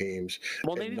indie teams.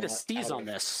 Well, they need to seize on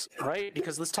this, right?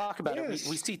 Because let's talk about it.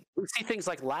 We see things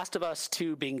like Last of Us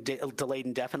 2 being delayed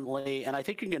indefinitely, and I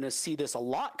think you're going to see this a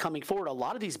lot coming forward. A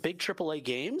lot of these big AAA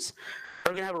games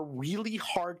are going to have a really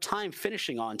hard time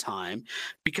finishing on time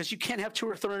because you can't have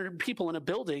 200 or 300 people in a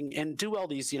building and do all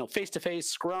these,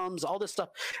 face-to-face scrums, all this stuff.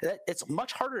 It's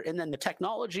much harder. And then the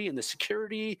technology and the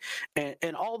security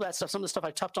and all that stuff, some of the stuff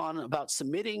I touched on about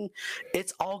submitting,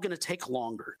 it's all going to take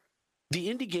longer. the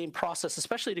indie game process,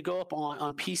 especially to go up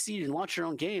on PC and launch your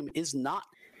own game, is not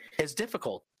as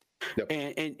difficult. Yep.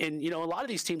 And a lot of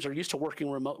these teams are used to working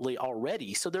remotely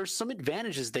already, so there's some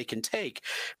advantages they can take,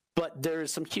 but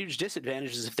there's some huge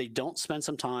disadvantages if they don't spend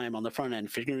some time on the front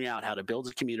end figuring out how to build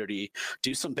a community,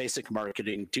 do some basic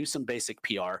marketing, do some basic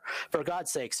PR. For God's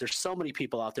sakes, there's so many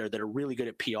people out there that are really good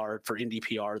at PR for indie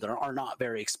PR that are not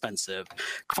very expensive.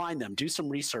 Find them, do some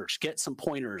research, get some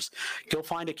pointers, go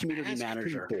find a community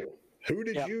manager. People. Who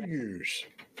did you use?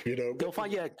 Go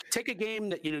find take a game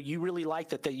that you really like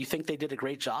that you think they did a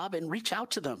great job, and reach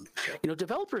out to them.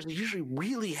 Developers are usually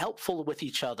really helpful with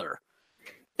each other.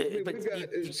 But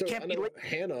I know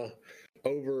Hannah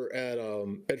over at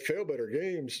Failbetter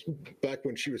Games, back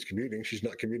when she was commuting. She's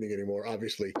not commuting anymore,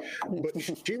 obviously, but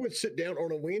she would sit down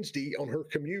on a Wednesday on her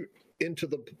commute into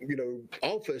the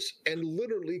office and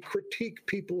literally critique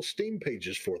people's Steam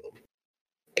pages for them.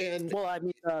 And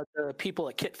the people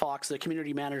at KitFox, the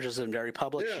community managers in Very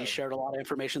Public, she shared a lot of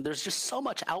information. There's just so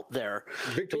much out there.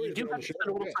 You do have to spend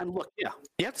a little time looking. Yeah,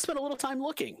 you have to spend a little time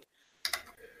looking.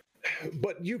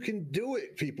 But you can do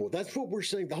it, people. That's what we're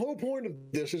saying. The whole point of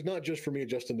this is not just for me and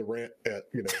Justin to rant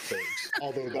at things.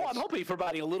 Although I'm hoping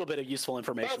providing a little bit of useful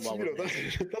information.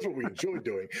 That's what we enjoy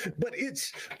doing. But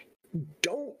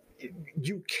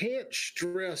you can't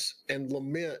stress and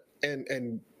lament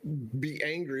and be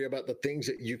angry about the things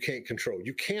that you can't control.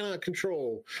 You cannot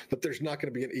control that there's not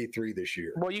going to be an E3 this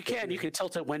year. Well, you can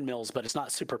tilt at windmills, but it's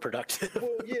not super productive.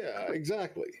 Well, yeah,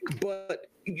 exactly. But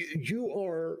you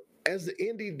are, as the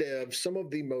indie dev, some of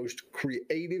the most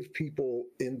creative people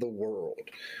in the world.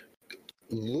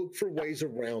 Look for ways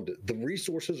around it. The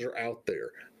resources are out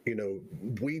there.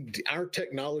 Our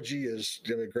technology is,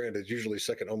 granted, usually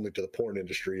second only to the porn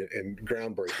industry and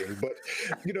groundbreaking, but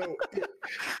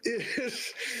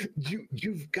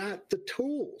you've got the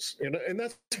tools, and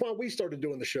that's why we started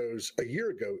doing the shows a year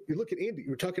ago. You look at indie.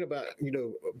 We're talking about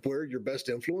where your best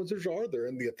influencers are. They're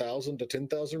in the 1,000 to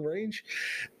 10,000 range.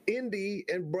 Indie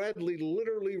and Bradley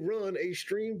literally run a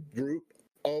stream group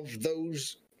of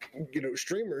those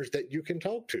streamers that you can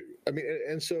talk to. I mean,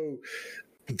 and so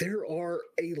there are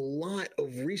a lot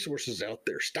of resources out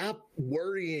there. Stop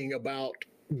worrying about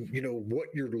what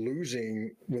you're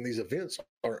losing when these events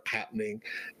aren't happening,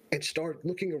 and start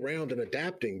looking around and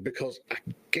adapting, because I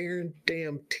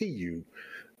guarantee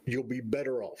you'll be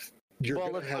better off. You're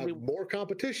going to have more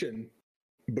competition,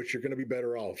 but you're going to be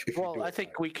better off. I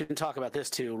think we can talk about this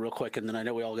too real quick, and then I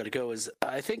know we all got to go.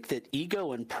 I think that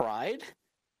ego and pride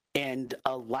and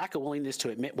a lack of willingness to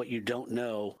admit what you don't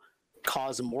know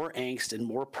cause more angst and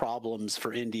more problems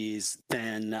for indies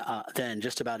than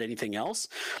just about anything else.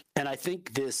 And I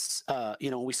think this,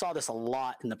 we saw this a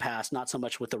lot in the past, not so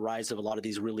much with the rise of a lot of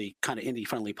these really kind of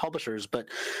indie-friendly publishers, but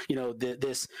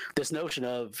this notion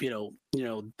of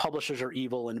publishers are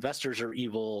evil, investors are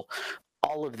evil,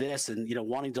 all of this, and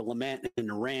wanting to lament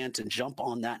and rant and jump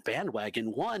on that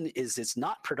bandwagon. One is it's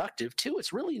not productive. Two,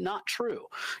 it's really not true.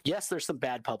 Yes, there's some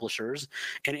bad publishers,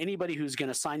 and anybody who's going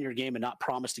to sign your game and not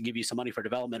promise to give you some money for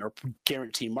development or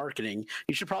guarantee marketing,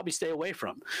 you should probably stay away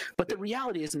from. But the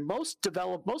reality is most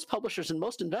publishers and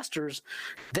most investors,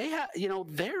 they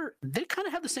kind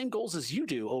of have the same goals as you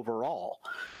do overall.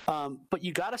 But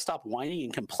you got to stop whining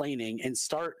and complaining and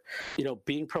start,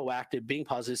 being proactive, being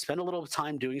positive, spend a little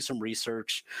time doing some research.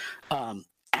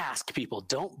 Ask people.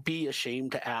 Don't be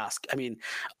ashamed to ask. I mean,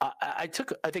 I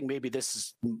think maybe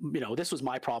this was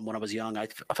my problem when I was young. I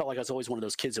felt like I was always one of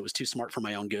those kids that was too smart for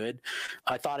my own good.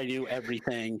 I thought I knew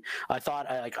everything. I thought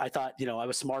I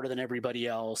was smarter than everybody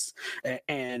else.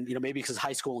 And maybe because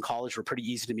high school and college were pretty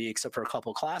easy to me, except for a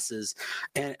couple of classes.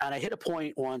 And I hit a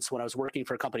point once when I was working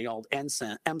for a company called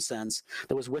MSense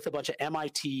that was with a bunch of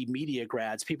MIT media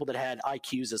grads, people that had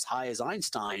IQs as high as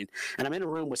Einstein. And I'm in a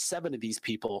room with 7 of these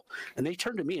people, and they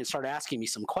turned to me and started asking me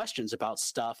some questions about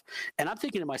stuff. And I'm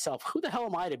thinking to myself, who the hell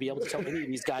am I to be able to tell any of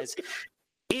these guys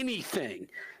anything?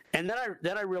 And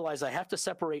then I realized I have to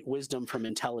separate wisdom from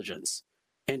intelligence.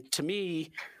 And to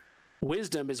me,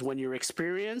 wisdom is when your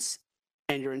experience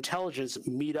and your intelligence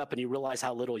meet up and you realize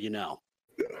how little you know.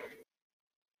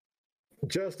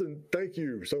 Justin, thank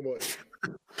you so much.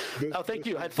 Thank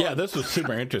you. I had fun. Yeah, this was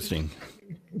super interesting.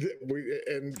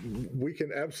 We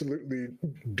can absolutely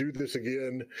do this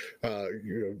again.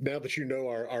 Now that you know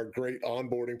our great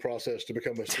onboarding process to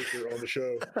become a speaker on the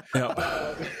show.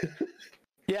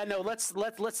 Yeah, no. Let's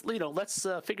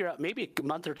figure out maybe a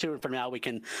month or two from now we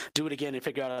can do it again and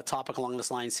figure out a topic along this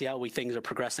line. See how things are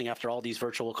progressing after all these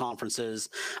virtual conferences.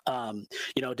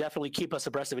 Definitely keep us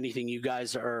abreast of anything you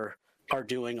guys are are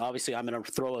doing. Obviously, I'm going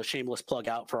to throw a shameless plug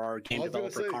out for our game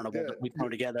developer carnival that we throw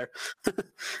together.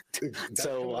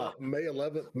 So May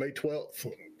 11th, May 12th,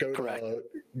 go to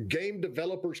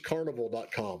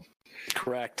gamedeveloperscarnival.com.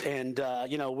 Correct. And,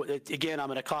 again, I'm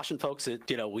going to caution folks that,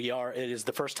 it is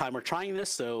the first time we're trying this,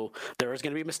 so there is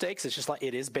going to be mistakes. It's just like,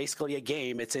 it is basically a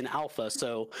game. It's in alpha.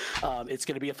 So it's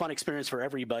going to be a fun experience for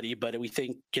everybody, but we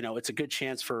think, it's a good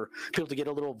chance for people to get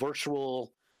a little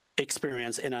virtual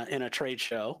experience in a trade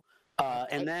show.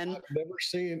 I've never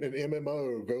seen an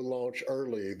MMO go launch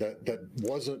early that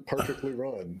wasn't perfectly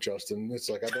run, Justin. It's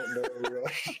like, I don't know.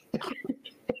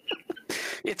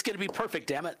 It's going to be perfect,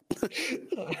 damn it. But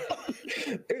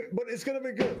it's going to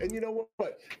be good. And you know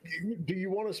what? Do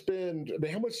you want to spend,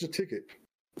 how much is a ticket?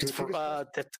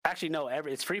 Actually, no.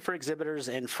 It's free for exhibitors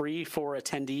and free for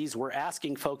attendees. We're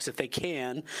asking folks if they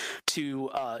can to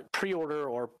pre-order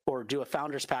or do a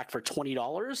founders pack for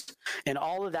 $20, and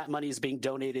all of that money is being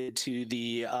donated to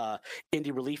the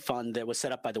Indie Relief Fund that was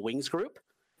set up by the Wings Group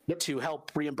to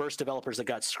help reimburse developers that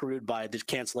got screwed by the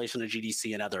cancellation of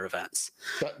GDC and other events.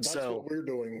 That's what we're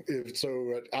doing.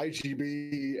 So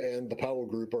IGB and the Powell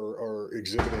Group are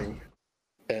exhibiting.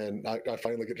 And I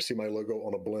finally get to see my logo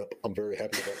on a blimp. I'm very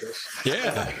happy about this.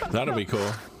 Yeah, that'll be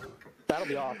cool. That'll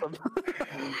be awesome.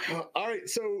 All right,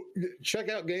 so check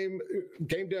out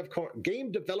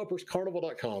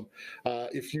gamedeveloperscarnival.com.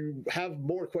 If you have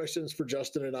more questions for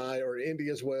Justin and I, or Indy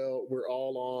as well, we're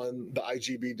all on the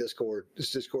IGB Discord.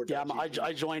 Yeah,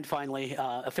 I joined finally,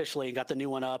 officially, and got the new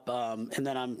one up. And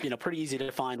then I'm, pretty easy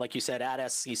to find, like you said,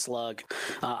 at SC Slug.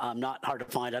 I'm not hard to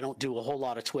find. I don't do a whole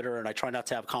lot of Twitter, and I try not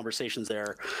to have conversations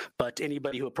there. But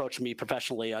anybody who approaches me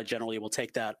professionally, I generally will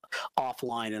take that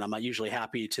offline, and I'm usually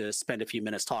happy to spend a few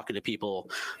minutes talking to people.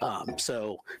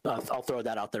 So I'll throw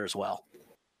that out there as well.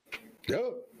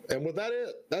 Yep. And with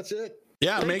that's it.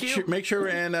 Yeah, make sure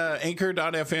and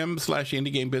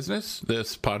anchor.fm/Indie Game Business.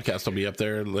 This podcast will be up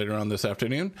there later on this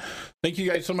afternoon. Thank you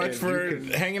guys so much for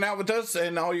hanging out with us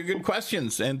and all your good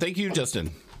questions. And thank you,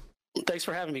 Justin. Thanks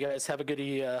for having me, guys. Have a good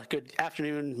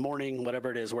afternoon, morning,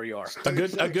 whatever it is where you are. A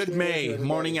good May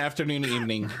morning, afternoon,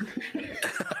 evening. All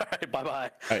right, bye-bye.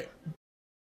 All right.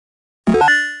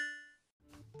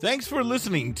 Thanks for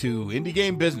listening to Indie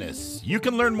Game Business. You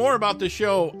can learn more about the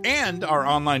show and our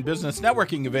online business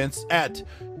networking events at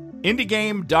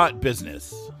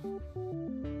indiegame.business.